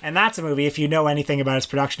 Yeah. And that's a movie, if you know anything about its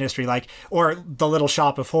production history, or The Little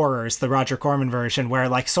Shop of Horrors, the Roger Corman version, where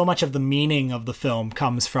like so much of the meaning of the film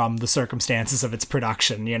comes from the circumstances of its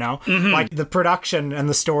production, you know? Like, the production and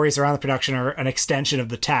the stories around the production are an extension of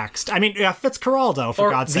the text. I mean, Fitzcarraldo, for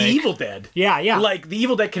God's sake. The Evil Dead. Yeah. Like, The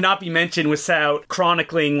Evil Dead cannot be mentioned without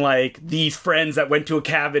chronicling, like, these friends that went to a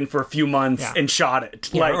cabin for a few months and shot it.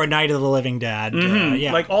 Yeah, like, or Night of the Living Dead.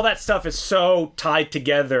 Like, all that stuff is so tied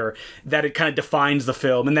together that it kind of defines the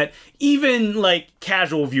film, and that even, like,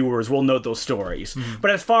 casual viewers will know those stories.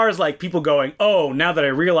 But as far as, like, people going, oh, now that I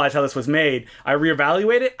realize how this was made, I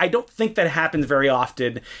reevaluate it, I don't think that happens very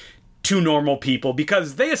often to normal people,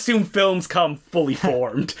 because they assume films come fully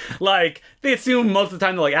formed. Like, they assume most of the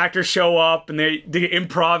time that, like, actors show up and they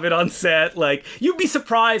improv it on set. Like, you'd be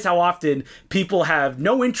surprised how often people have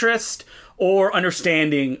no interest or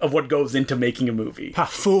understanding of what goes into making a movie.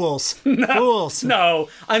 Fools. Fools. No,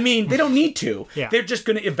 I mean, they don't need to. Yeah. They're just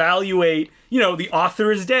going to evaluate, you know, the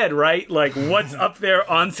author is dead, right? Like, what's up there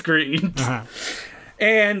on screen.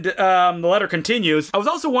 And the letter continues, I was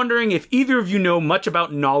also wondering if either of you know much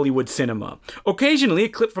about Nollywood cinema. Occasionally, a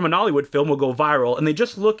clip from a Nollywood film will go viral, and they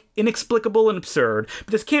just look inexplicable and absurd,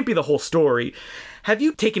 but this can't be the whole story. Have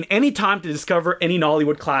you taken any time to discover any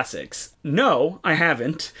Nollywood classics? No, I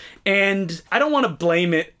haven't. And I don't want to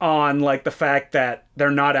blame it on, like, the fact that they're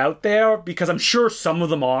not out there, because I'm sure some of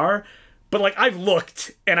them are. But, like, I've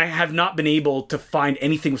looked, and I have not been able to find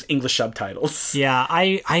anything with English subtitles. Yeah,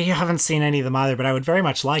 I haven't seen any of them either, but I would very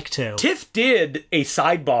much like to. TIFF did a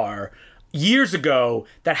sidebar years ago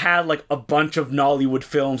that had, like, a bunch of Nollywood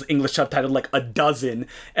films, English subtitled, like, a dozen.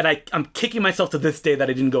 And I'm kicking myself to this day that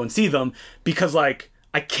I didn't go and see them, because, like,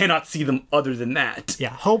 I cannot see them other than that.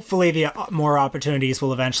 Yeah, hopefully the more opportunities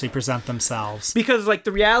will eventually present themselves. Because, like,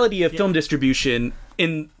 the reality of film distribution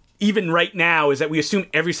even right now is that we assume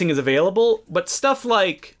everything is available, but stuff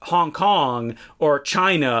like Hong Kong or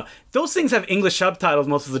China, those things have English subtitles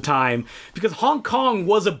most of the time, because Hong Kong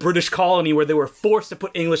was a British colony where they were forced to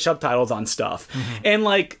put English subtitles on stuff. And,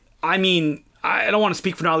 like, I mean, I don't want to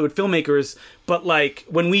speak for Nollywood filmmakers, but, like,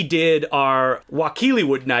 when we did our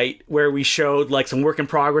Wakiliwood night, where we showed, like, some work in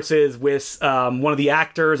progresses with one of the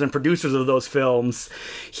actors and producers of those films,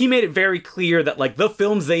 he made it very clear that, like, the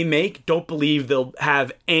films they make don't believe they'll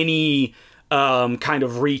have any kind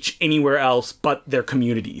of reach anywhere else but their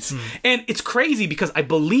communities. And it's crazy, because I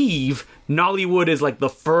believe Nollywood is, like, the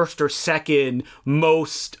first or second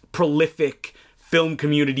most prolific film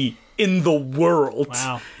community in the world.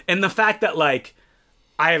 Wow. And the fact that, like,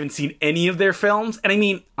 I haven't seen any of their films, and I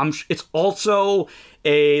mean, it's also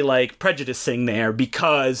a, like, prejudice thing there,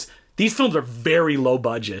 because these films are very low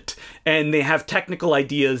budget, and they have technical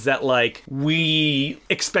ideas that, like, we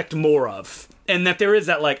expect more of. And that there is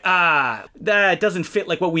that, like, that doesn't fit,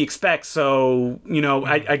 like, what we expect, so, you know,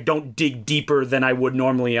 I don't dig deeper than I would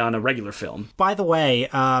normally on a regular film. By the way,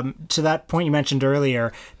 to that point you mentioned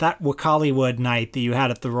earlier, that Wakiliwood night that you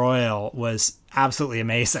had at the Royal was absolutely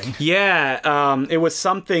amazing. Yeah, it was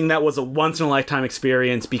something that was a once-in-a-lifetime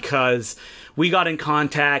experience, because we got in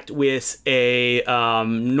contact with a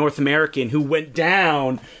North American who went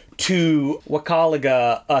down to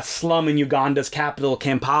Wakalaga, a slum in Uganda's capital,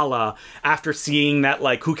 Kampala, after seeing that,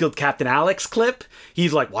 like, Who Killed Captain Alex clip.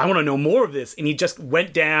 He's like, well, I want to know more of this. And he just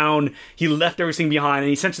went down, he left everything behind, and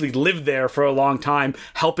he essentially lived there for a long time,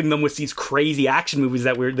 helping them with these crazy action movies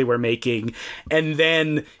that they were making. And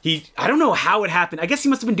then I don't know how it happened. I guess he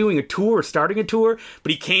must have been doing a tour, or starting a tour,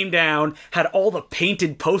 but he came down, had all the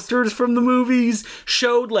painted posters from the movies,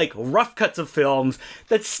 showed, like, rough cuts of films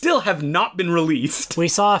that still have not been released. We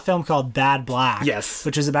saw a film called Bad Black. Yes.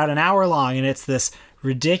 Which is about an hour long, and it's this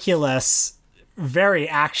ridiculous, very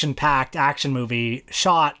action-packed action movie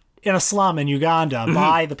shot in a slum in Uganda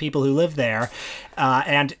by the people who live there.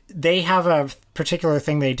 And they have a particular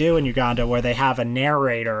thing they do in Uganda where they have a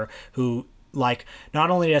narrator who, like, not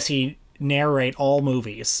only does he narrate all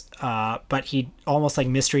movies, but he almost, like,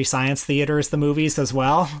 Mystery Science Theaters the movies as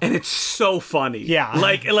well. And it's so funny. Yeah.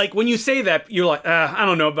 Like when you say that, you're like, I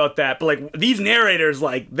don't know about that. But, like, these narrators,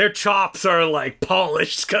 like, their chops are, like,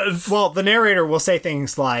 polished, because... Well, the narrator will say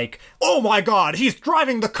things like, oh my god, he's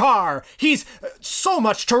driving the car! He's so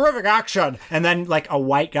much terrific action! And then, like, a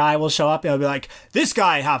white guy will show up and he'll be like, this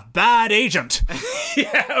guy have bad agent!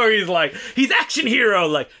 Yeah, or he's like, he's action hero,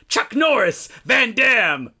 like, Chuck Norris, Van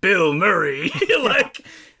Damme, Bill Murray. Like...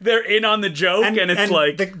 They're in on the joke, and it's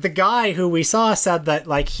like... The guy who we saw said that,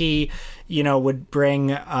 like, he, you know, would bring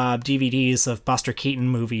DVDs of Buster Keaton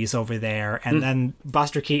movies over there, and then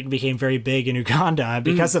Buster Keaton became very big in Uganda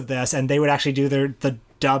because of this, and they would actually do the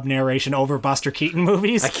dub narration over Buster Keaton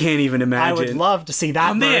movies. I can't even imagine. I would love to see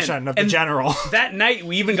that version of the General. That night,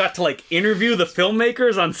 we even got to, like, interview the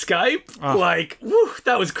filmmakers on Skype. Oh. Like, whew,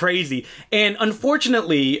 that was crazy. And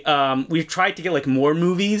unfortunately, we've tried to get, like, more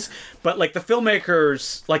movies, but, like, the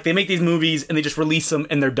filmmakers, like, they make these movies and they just release them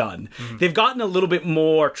and they're done. Mm-hmm. They've gotten a little bit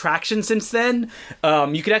more traction since then.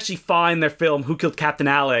 You could actually find their film, Who Killed Captain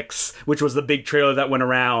Alex, which was the big trailer that went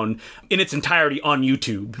around, in its entirety on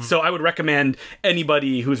YouTube. Mm-hmm. So I would recommend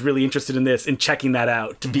anybody who's really interested in this and checking that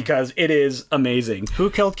out, because it is amazing. Who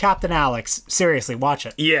Killed Captain Alex? Seriously, watch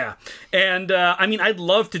it. Yeah. And, I mean, I'd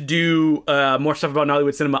love to do more stuff about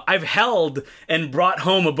Nollywood cinema. I've held and brought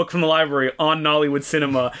home a book from the library on Nollywood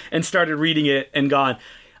cinema and started reading it and gone,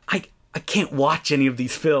 I can't watch any of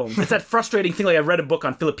these films. It's that frustrating thing. Like, I read a book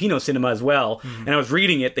on Filipino cinema as well, and I was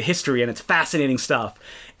reading it, the history, and it's fascinating stuff.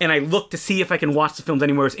 And I looked to see if I can watch the films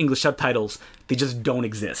anywhere with English subtitles. They just don't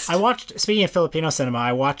exist. Speaking of Filipino cinema,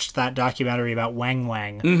 I watched that documentary about Wang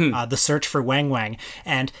Wang, The Search for Wang Wang.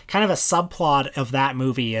 And kind of a subplot of that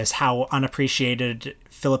movie is how unappreciated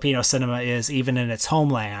Filipino cinema is, even in its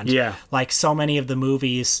homeland. Yeah. Like, so many of the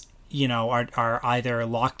movies, you know, are either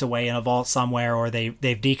locked away in a vault somewhere or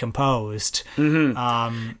they've decomposed.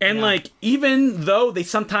 Like, even though they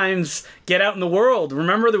sometimes get out in the world,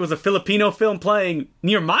 remember there was a Filipino film playing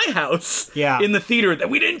near my house in the theater that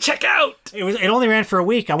we didn't check out. It only ran for a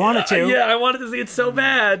week. I wanted to. Yeah, I wanted to see it so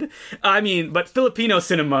bad. I mean, but Filipino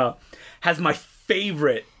cinema has my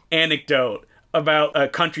favorite anecdote about a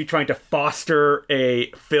country trying to foster a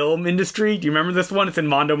film industry. Do you remember this one? It's in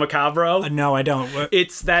Mondo Macabro. No, I don't.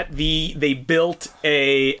 It's that they built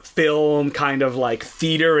a film kind of like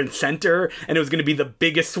theater and center, and it was going to be the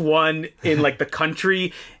biggest one in like the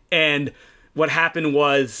country. And what happened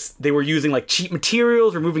was they were using like cheap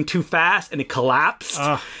materials, or moving too fast, and it collapsed.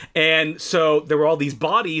 And so there were all these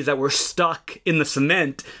bodies that were stuck in the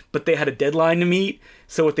cement, but they had a deadline to meet.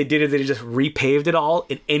 So what they did is they just repaved it all,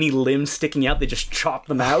 and any limbs sticking out, they just chopped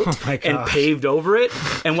them out and paved over it.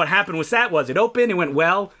 And what happened was it opened, it went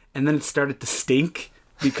well, and then it started to stink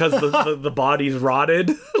because the bodies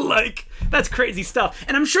rotted. Like, that's crazy stuff.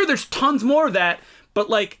 And I'm sure there's tons more of that, but,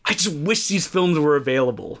 like, I just wish these films were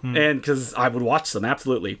available. And because I would watch them,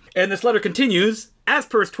 absolutely. And this letter continues. As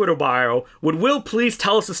per his Twitter bio, would Will please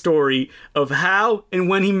tell us a story of how and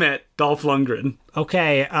when he met Dolph Lundgren?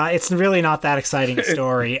 Okay, it's really not that exciting a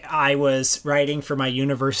story. I was writing for my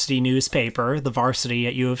university newspaper, The Varsity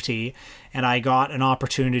at U of T, and I got an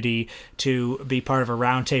opportunity to be part of a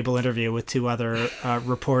roundtable interview with two other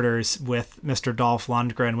reporters with Mr. Dolph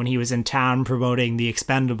Lundgren when he was in town promoting The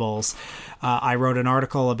Expendables. I wrote an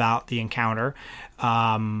article about the encounter,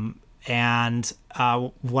 and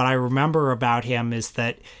what I remember about him is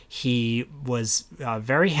that he was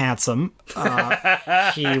very handsome.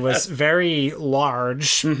 He was very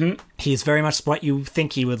large. He's very much what you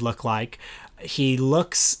think he would look like. He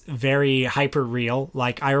looks very hyper real.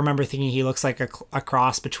 Like, I remember thinking he looks like a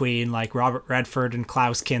cross between like Robert Redford and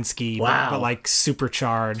Klaus Kinski, but like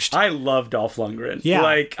supercharged. I love Dolph Lundgren. Yeah,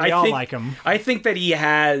 like, I all like him. I think that he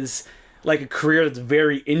has like a career that's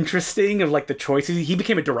very interesting, of like the choices. He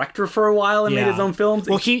became a director for a while and made his own films.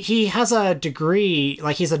 Well, he has a degree,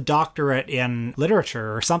 like he's a doctorate in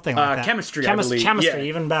literature or something like that. Chemistry, I believe. Chemistry,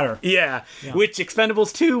 even better. Yeah, which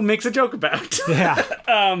Expendables 2 makes a joke about. Yeah.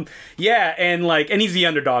 And he's the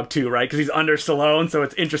underdog too, right? Because he's under Stallone, so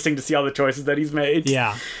it's interesting to see all the choices that he's made.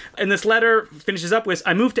 Yeah. And this letter finishes up with,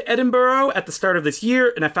 I moved to Edinburgh at the start of this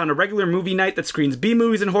year, and I found a regular movie night that screens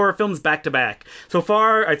B-movies and horror films back to back. So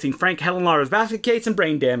far, I've seen Frank Helen Laura's Basket Case and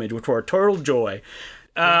Brain Damage, which were a total joy.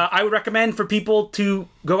 I would recommend for people to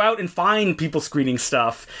go out and find people screening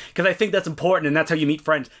stuff, because I think that's important, and that's how you meet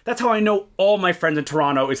friends. That's how I know all my friends in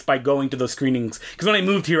Toronto, is by going to those screenings. Because when I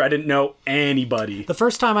moved here, I didn't know anybody. The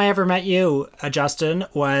first time I ever met you, Justin,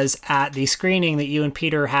 was at the screening that you and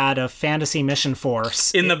Peter had of Fantasy Mission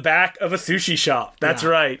Force. In the back of a sushi shop. That's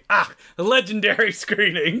right. A legendary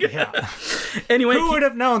screening. Yeah. Anyway. Who would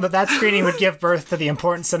have known that screening would give birth to the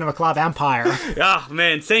important cinema club empire?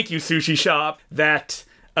 Man, thank you, sushi shop. That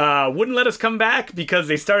wouldn't let us come back because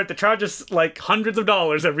they started to charge us like hundreds of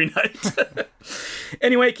dollars every night.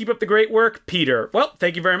 Anyway, keep up the great work, Peter. Well,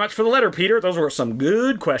 thank you very much for the letter, Peter. Those were some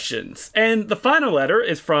good questions. And the final letter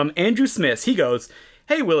is from Andrew Smith. He goes,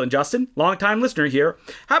 Hey, Will and Justin, long-time listener here.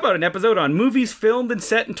 How about an episode on movies filmed and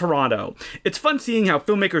set in Toronto? It's fun seeing how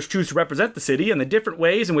filmmakers choose to represent the city and the different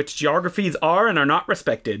ways in which geographies are and are not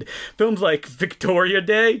respected. Films like Victoria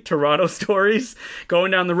Day, Toronto Stories,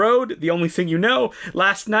 Going Down the Road, The Only Thing You Know,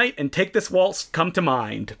 Last Night, and Take This Waltz come to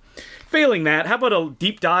mind. Failing that, how about a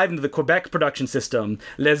deep dive into the Quebec production system?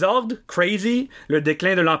 Les Ordres, Crazy, Le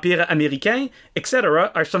Déclin de l'Empire Américain,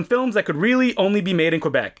 etc. are some films that could really only be made in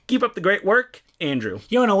Quebec. Keep up the great work, Andrew.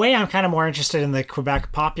 In a way, I'm kind of more interested in the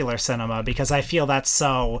Quebec popular cinema because I feel that's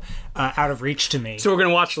so out of reach to me. So we're going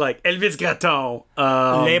to watch like Elvis Gratton,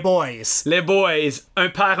 Les Boys, Un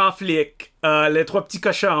Père en Flic, Les Trois Petits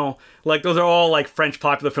Cochons. Like, those are all, like, French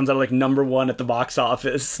popular films that are, like, #1 at the box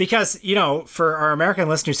office. Because, for our American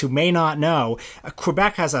listeners who may not know,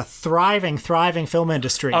 Quebec has a thriving film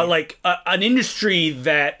industry. An industry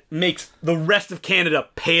that makes the rest of Canada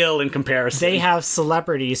pale in comparison. They have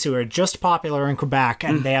celebrities who are just popular in Quebec,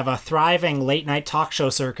 and they have a thriving late-night talk show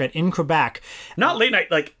circuit in Quebec. Not late-night,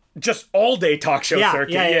 like, just all-day talk show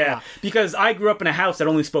circuit. Yeah. Because I grew up in a house that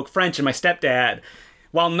only spoke French, and my stepdad,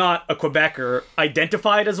 while not a Quebecer,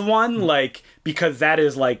 identified as one, like, because that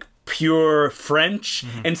is, like, pure French.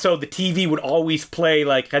 And so the TV would always play,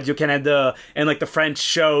 like, Radio-Canada and, like, the French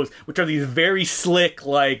shows, which are these very slick,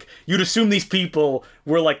 like, you'd assume these people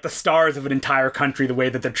were, like, the stars of an entire country the way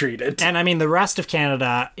that they're treated. And, I mean, the rest of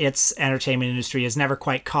Canada, its entertainment industry has never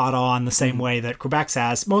quite caught on the same way that Quebec's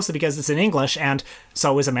has, mostly because it's in English, and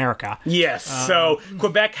so is America. Yes, so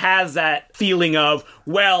Quebec has that feeling of,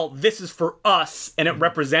 well, this is for us, and it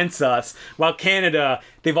represents us, while Canada,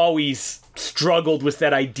 they've always struggled with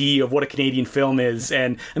that idea of what a Canadian film is.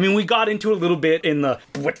 And I mean, we got into it a little bit in the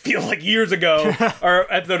what feels like years ago our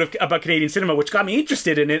episode about Canadian cinema, which got me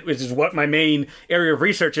interested in it, which is what my main area of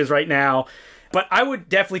research is right now. But I would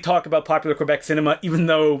definitely talk about popular Quebec cinema, even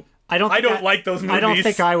though I don't like those movies. I don't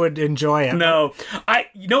think I would enjoy it. No.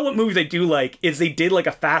 You know what movies I do like is they did like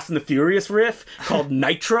a Fast and the Furious riff called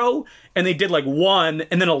Nitro, and they did like one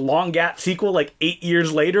and then a long gap sequel like 8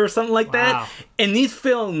 years later or something like that. And these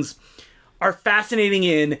films are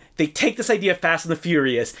fascinating they take this idea of Fast and the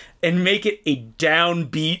Furious and make it a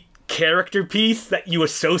downbeat character piece that you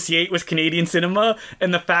associate with Canadian cinema,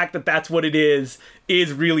 and the fact that that's what it is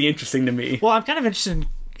really interesting to me. Well, I'm kind of interested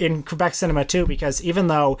in Quebec cinema too, because even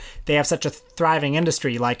though they have such a thriving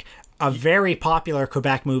industry, like a very popular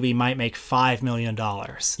Quebec movie might make $5 million.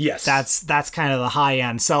 Yes. That's kind of the high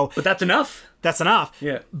end. But that's enough. That's enough.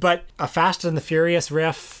 Yeah. But a Fast and the Furious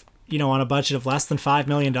riff, on a budget of less than $5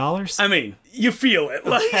 million? I mean, you feel it.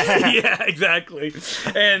 Like, yeah, exactly.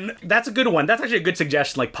 And that's a good one. That's actually a good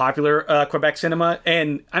suggestion, like popular Quebec cinema.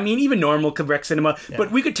 And, I mean, even normal Quebec cinema. Yeah.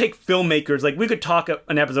 But we could take filmmakers. Like, we could talk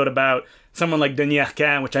an episode about someone like Denis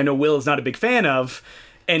Arcand, which I know Will is not a big fan of.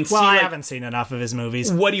 And I haven't seen enough of his movies.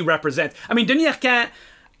 What he represents. I mean, Denis Arcand,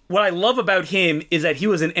 what I love about him is that he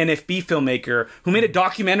was an NFB filmmaker who made a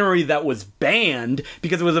documentary that was banned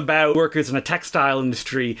because it was about workers in a textile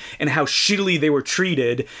industry and how shittily they were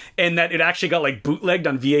treated, and that it actually got like bootlegged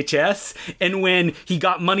on VHS. And when he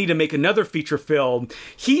got money to make another feature film,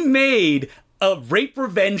 he made a rape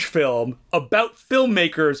revenge film about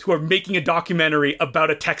filmmakers who are making a documentary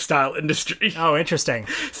about a textile industry. Oh, interesting.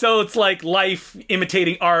 So it's like life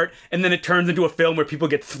imitating art, and then it turns into a film where people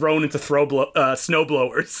get thrown into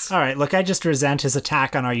snowblowers. All right, look, I just resent his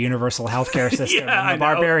attack on our universal healthcare system and the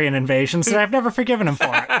barbarian invasion, so I've never forgiven him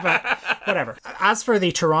for it, but whatever. As for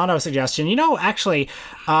the Toronto suggestion, actually...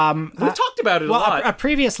 we've talked about it a lot. A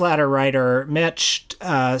previous letter writer, Mitch,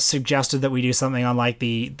 suggested that we do something on like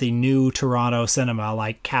the new Toronto cinema,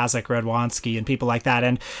 like Kazakh, Radwanski, and people like that.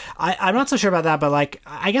 And I'm not so sure about that, but like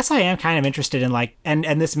I guess I am kind of interested in like, and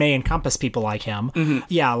this may encompass people like him. Mm-hmm.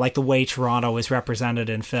 Yeah, like the way Toronto is represented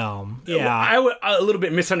in film. Yeah, I a little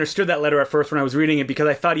bit misunderstood that letter at first when I was reading it, because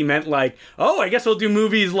I thought he meant like, oh, I guess we'll do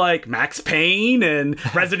movies like Max Payne and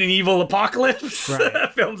Resident Evil Apocalypse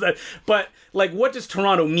films. But like, what does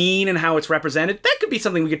Toronto mean and how it's represented? That could be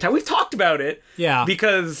something we could tell. We've talked about it. Yeah.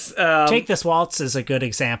 Because... Take This Waltz is a good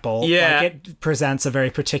example. Yeah. Like, it presents a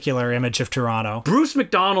very particular image of Toronto. Bruce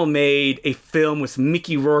McDonald made a film with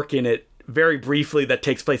Mickey Rourke in it very briefly that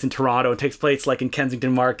takes place in Toronto. It takes place like in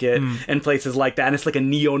Kensington Market and places like that. And it's like a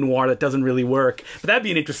neo-noir that doesn't really work. But that'd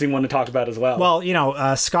be an interesting one to talk about as well.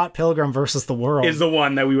 Well, Scott Pilgrim versus the World is the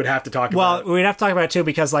one that we would have to talk about. Well, we'd have to talk about it too,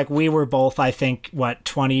 because like we were both, I think,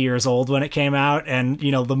 20 years old when it came out. And,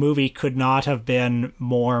 the movie could not have been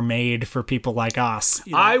more made for people like us.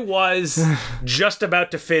 I was just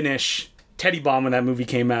about to finish Teddy Bomb when that movie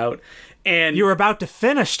came out. And you were about to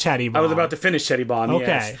finish Teddy Bomb. I was about to finish Teddy Bomb, okay.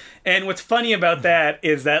 Yes. And what's funny about that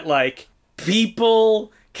is that, like,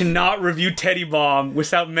 people cannot review Teddy Bomb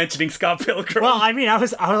without mentioning Scott Pilgrim. Well, I mean, I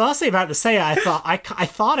was also about to say I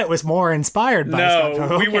thought it was more inspired by Scott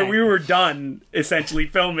Pilgrim. No, we were done essentially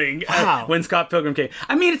filming when Scott Pilgrim came.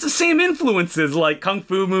 I mean, it's the same influences like kung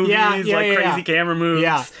fu movies, crazy camera moves.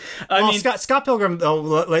 Yeah. Scott Pilgrim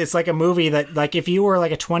though, it's like a movie that, like, if you were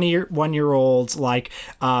like a 21-year-old like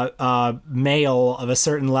male of a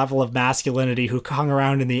certain level of masculinity who hung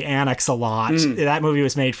around in the annex a lot, that movie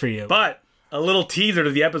was made for you. But a little teaser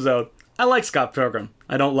to the episode. I like Scott Pilgrim.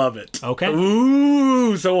 I don't love it. Okay.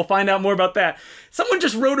 Ooh, so we'll find out more about that. Someone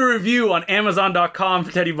just wrote a review on Amazon.com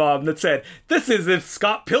for Teddy Bomb that said, "This is if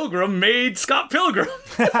Scott Pilgrim made Scott Pilgrim."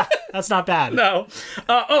 That's not bad. No.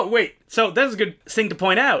 Wait. So that's a good thing to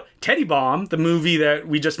point out. Teddy Bomb, the movie that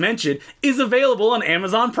we just mentioned, is available on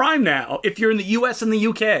Amazon Prime now if you're in the US and the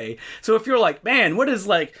UK. So if you're like, man, what is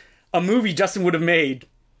like a movie Justin would have made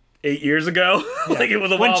 8 years ago? Like it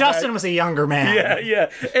was a when while Justin back. was a younger man.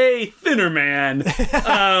 Yeah, a thinner man.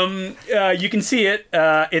 You can see it.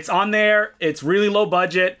 It's on there. It's really low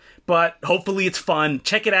budget, but hopefully it's fun.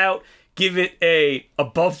 Check it out. Give it a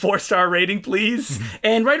above 4-star rating, please,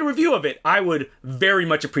 and write a review of it. I would very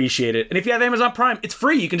much appreciate it. And if you have Amazon Prime, it's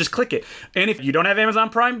free. You can just click it. And if you don't have Amazon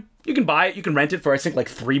Prime, you can buy it. You can rent it for, I think, like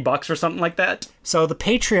 $3 or something like that. So the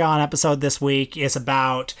Patreon episode this week is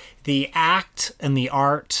about the act and the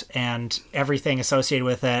art and everything associated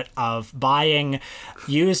with it of buying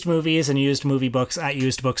used movies and used movie books at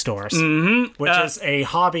used bookstores, which is a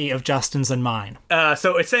hobby of Justin's and mine.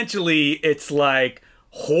 So essentially, it's like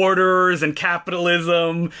hoarders and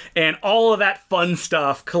capitalism and all of that fun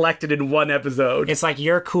stuff collected in one episode. It's like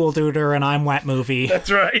you're Cool Duder and I'm Wet Movie.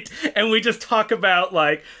 That's right. And we just talk about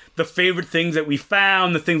like the favorite things that we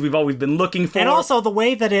found, the things we've always been looking for. And also the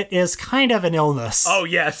way that it is kind of an illness. Oh,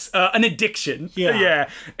 yes. An addiction. Yeah.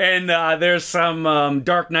 And there's some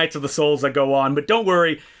dark nights of the souls that go on, but don't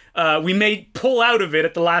worry. We may pull out of it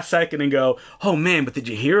at the last second and go, oh man, but did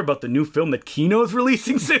you hear about the new film that Kino's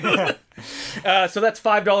releasing soon? So that's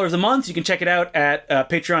 $5 a month. You can check it out at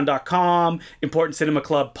patreon.com, Important Cinema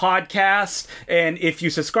Club Podcast. And if you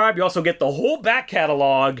subscribe, you also get the whole back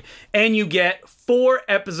catalog, and you get 4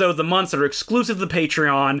 episodes a month that are exclusive to the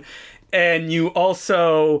Patreon. And you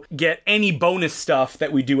also get any bonus stuff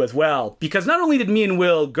that we do as well. Because not only did me and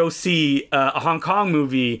Will go see a Hong Kong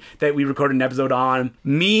movie that we recorded an episode on,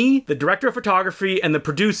 me, the director of photography, and the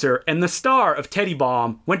producer, and the star of Teddy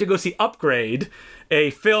Bomb went to go see Upgrade,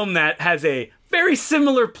 a film that has a very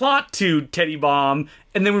similar plot to Teddy Bomb,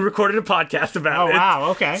 and then we recorded a podcast about it. Oh,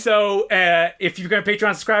 wow, okay. So if you're a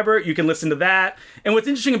Patreon subscriber, you can listen to that. And what's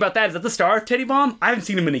interesting about that is that the star of Teddy Bomb, I haven't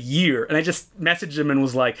seen him in a year, and I just messaged him and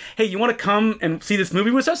was like, hey, you want to come and see this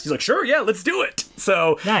movie with us? He's like, sure, yeah, let's do it.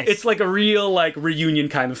 So nice. It's like a real like reunion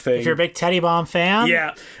kind of thing. If you're a big Teddy Bomb fan.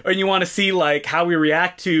 Yeah, and you want to see like how we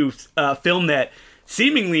react to a film that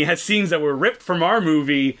seemingly has scenes that were ripped from our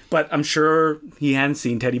movie, but I'm sure he hadn't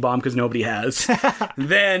seen Teddy Bomb because nobody has.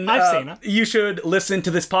 Then I've seen it. You should listen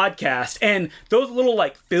to this podcast. And those little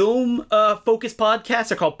like film focused podcasts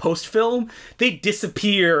are called post film. They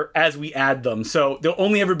disappear as we add them. So there'll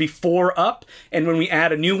only ever be 4 up. And when we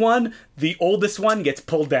add a new one, the oldest one gets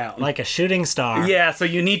pulled down. Like a shooting star. Yeah, so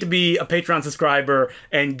you need to be a Patreon subscriber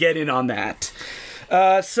and get in on that.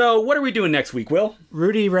 So what are we doing next week, Will?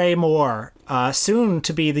 Rudy Ray Moore, soon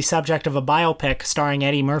to be the subject of a biopic starring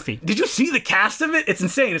Eddie Murphy. Did you see the cast of it? It's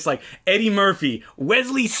insane. It's like Eddie Murphy,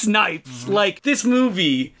 Wesley Snipes. Like, this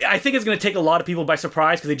movie, I think it's going to take a lot of people by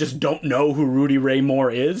surprise because they just don't know who Rudy Ray Moore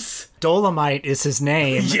is. Dolomite is his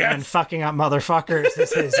name, Yes. and fucking up motherfuckers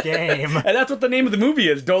is his game. And that's what the name of the movie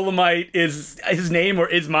is. Dolomite is his name or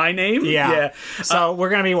is my name. Yeah. So we're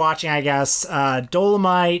going to be watching, I guess,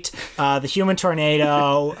 Dolomite, The Human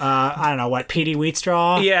Tornado, I don't know, what, P.D.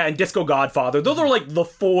 Wheatstraw? Yeah, and Disco Godfather. Those are like the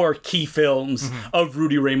 4 key films of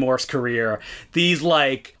Rudy Ray Moore's career. These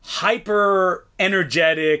like hyper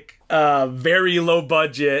energetic, very low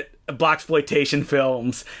budget blaxploitation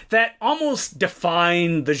films that almost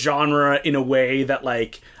define the genre in a way that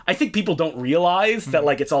like I think people don't realize that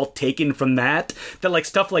like it's all taken from that like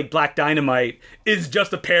stuff like Black Dynamite is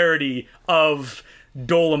just a parody of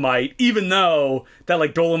Dolomite, even though that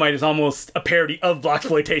like Dolomite is almost a parody of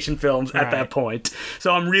blaxploitation films at that point.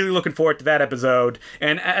 So I'm really looking forward to that episode.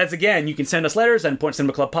 And as again, you can send us letters at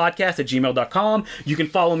importantcinemaclubpodcast@gmail.com. You can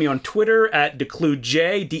follow me on Twitter at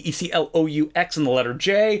DeClueJ, DECLOUX and the letter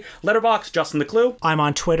J. Letterboxd, Justin the Clue. I'm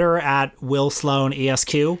on Twitter at Will Sloan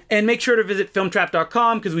ESQ. And make sure to visit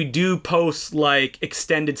filmtrap.com because we do post like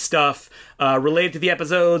extended stuff related to the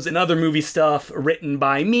episodes and other movie stuff written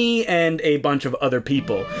by me and a bunch of other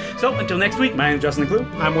people. So until next week, my name is Justin the Clue.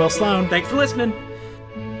 I'm Will Sloan. Thanks for listening.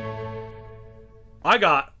 I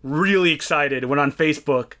got really excited when on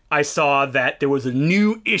Facebook I saw that there was a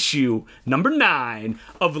new issue, number 9,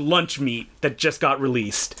 of Lunch Meat that just got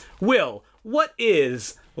released. Will, what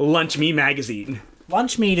is Lunch Meat magazine?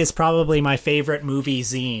 Lunch Meat is probably my favorite movie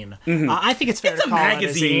zine. I think it's fair to call it a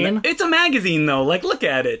zine. It's a magazine, though. Like, look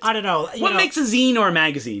at it. I don't know. What makes a zine or a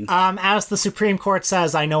magazine? As the Supreme Court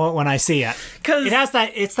says, I know it when I see it. Because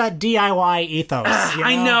it's that DIY ethos.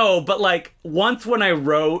 I know, but like once when I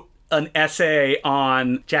wrote an essay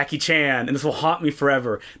on Jackie Chan, and this will haunt me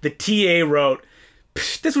forever, the TA wrote,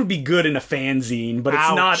 this would be good in a fanzine, but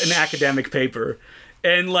it's not an academic paper.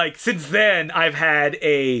 And like since then, I've had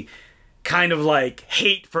a kind of like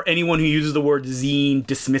hate for anyone who uses the word zine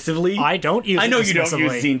dismissively. I don't use it dismissively. I know you don't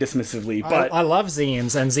use zine dismissively, but I love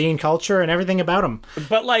zines and zine culture and everything about them.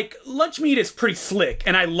 But like Lunch Meat is pretty slick,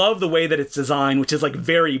 and I love the way that it's designed, which is like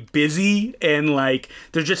very busy and like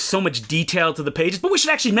there's just so much detail to the pages. But we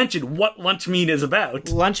should actually mention what Lunch Meat is about.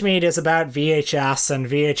 Lunch Meat is about VHS and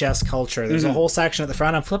VHS culture. There's a whole section at the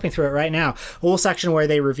front. I'm flipping through it right now. A whole section where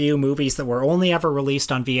they review movies that were only ever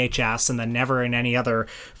released on VHS and then never in any other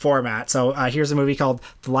format. So here's a movie called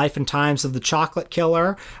The Life and Times of the Chocolate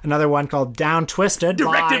Killer. Another one called Down Twisted.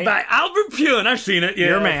 Directed by Albert Pune. I've seen it. Yeah.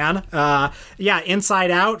 Your man.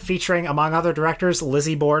 Inside Out, featuring, among other directors,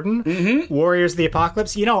 Lizzie Borden. Warriors of the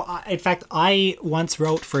Apocalypse. You know, in fact, I once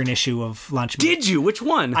wrote for an issue of Lunch Meat. Did you? Which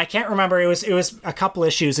one? I can't remember. It was a couple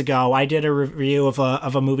issues ago. I did a review of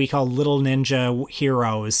a movie called Little Ninja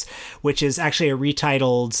Heroes, which is actually a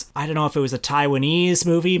retitled, I don't know if it was a Taiwanese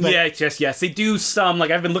movie, but... Yes. They do some,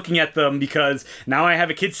 like, I've been looking at them because now I have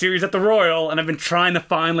a kids series at the Royal, and I've been trying to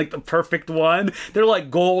find like the perfect one. They're like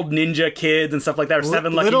gold ninja kids and stuff like that, or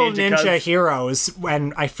 7 lucky Little Ninja Heroes,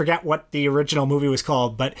 and I forget what the original movie was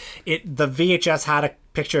called, but the VHS had a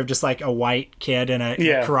picture of just like a white kid and a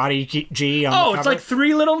karate gi on the cover. It's like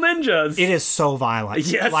 3 little ninjas. It is so violent.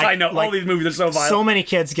 Yes, I know. All these movies are so violent. So many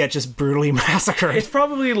kids get just brutally massacred. It's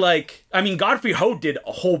probably like, I mean, Godfrey Ho did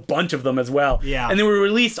a whole bunch of them as well. Yeah. And they were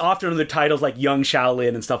released often under titles like Young Shaolin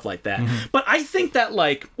and stuff like that. But I think that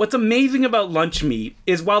like, what's amazing about Lunch Meat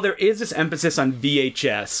is while there is this emphasis on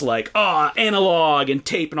VHS, like, analog and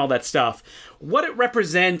tape and all that stuff, what it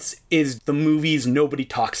represents is the movies nobody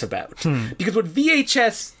talks about. Because what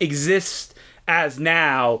VHS exists as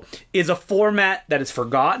now is a format that is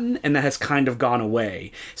forgotten and that has kind of gone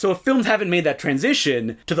away. So if films haven't made that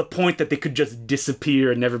transition to the point that they could just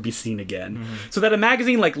disappear and never be seen again. So that a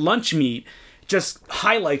magazine like Lunch Meat just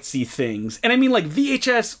highlights these things. And I mean, like,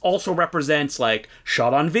 VHS also represents, like,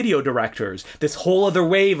 shot-on-video directors. This whole other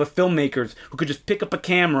wave of filmmakers who could just pick up a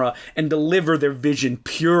camera and deliver their vision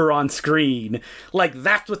pure on screen. Like,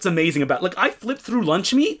 that's what's amazing about it. Like, I flipped through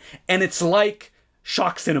Lunch Meat, and it's like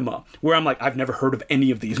shock cinema, where I'm like, I've never heard of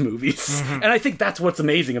any of these movies. And I think that's what's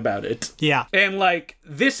amazing about it. Yeah. And like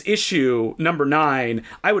this issue, number 9,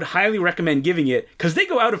 I would highly recommend giving it, because they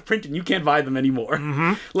go out of print and you can't buy them anymore.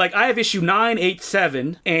 Like I have issue 9, 8,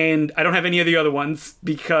 7, and I don't have any of the other ones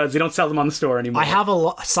because they don't sell them on the store anymore. I have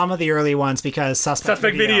some of the early ones because Suspect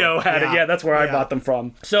Video had it. Yeah, that's where I bought them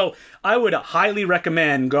from. So I would highly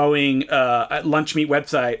recommend going at Lunch Meat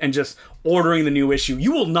website and just ordering the new issue.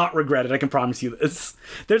 You will not regret it, I can promise you this.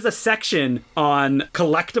 There's a section on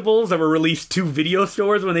collectibles that were released to video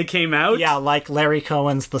stores when they came out. Yeah, like Larry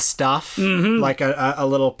Cohen's The Stuff, like a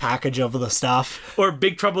little package of the stuff. Or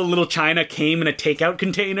Big Trouble in Little China came in a takeout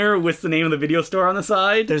container with the name of the video store on the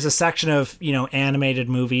side. There's a section of, animated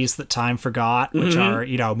movies that time forgot, which are,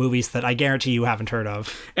 movies that I guarantee you haven't heard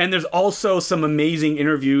of. And there's also some amazing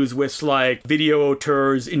interviews with, like, video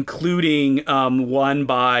auteurs, including one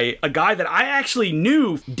by a guy that I actually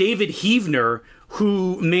knew, David Heavner,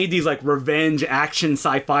 who made these, like, revenge action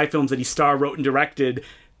sci-fi films that he wrote, and directed,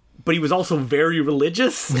 but he was also very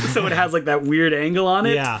religious, so it has, like, that weird angle on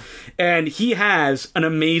it. Yeah. And he has an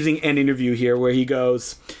amazing end interview here where he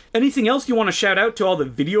goes, anything else you want to shout out to all the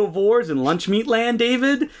videovores in Lunch Meat land,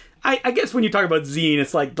 David? I guess when you talk about zine,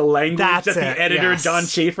 it's like the language that the editor, John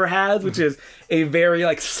Schaefer, has, which is a very,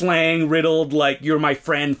 like, slang-riddled, like, you're my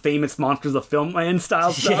friend, famous monsters of filmland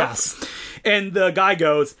style stuff. Yes. And the guy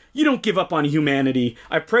goes, you don't give up on humanity.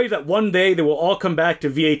 I pray that one day they will all come back to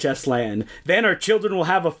VHS land. Then our children will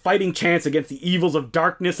have a fighting chance against the evils of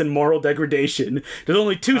darkness and moral degradation. There's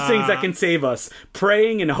only 2 things that can save us.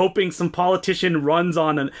 Praying and hoping some politician runs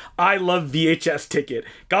on an I love VHS ticket.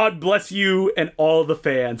 God bless you and all the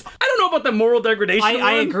fans. I don't know about the moral degradation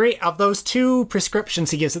I agree. Of those 2 prescriptions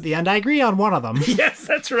he gives at the end, I agree on one of them. Yes,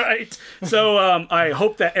 that's right. So I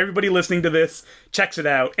hope that everybody listening to this checks it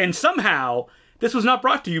out. And somehow, this was not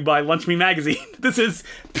brought to you by Lunch Meat Magazine. This is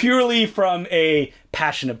purely from a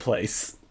passionate place.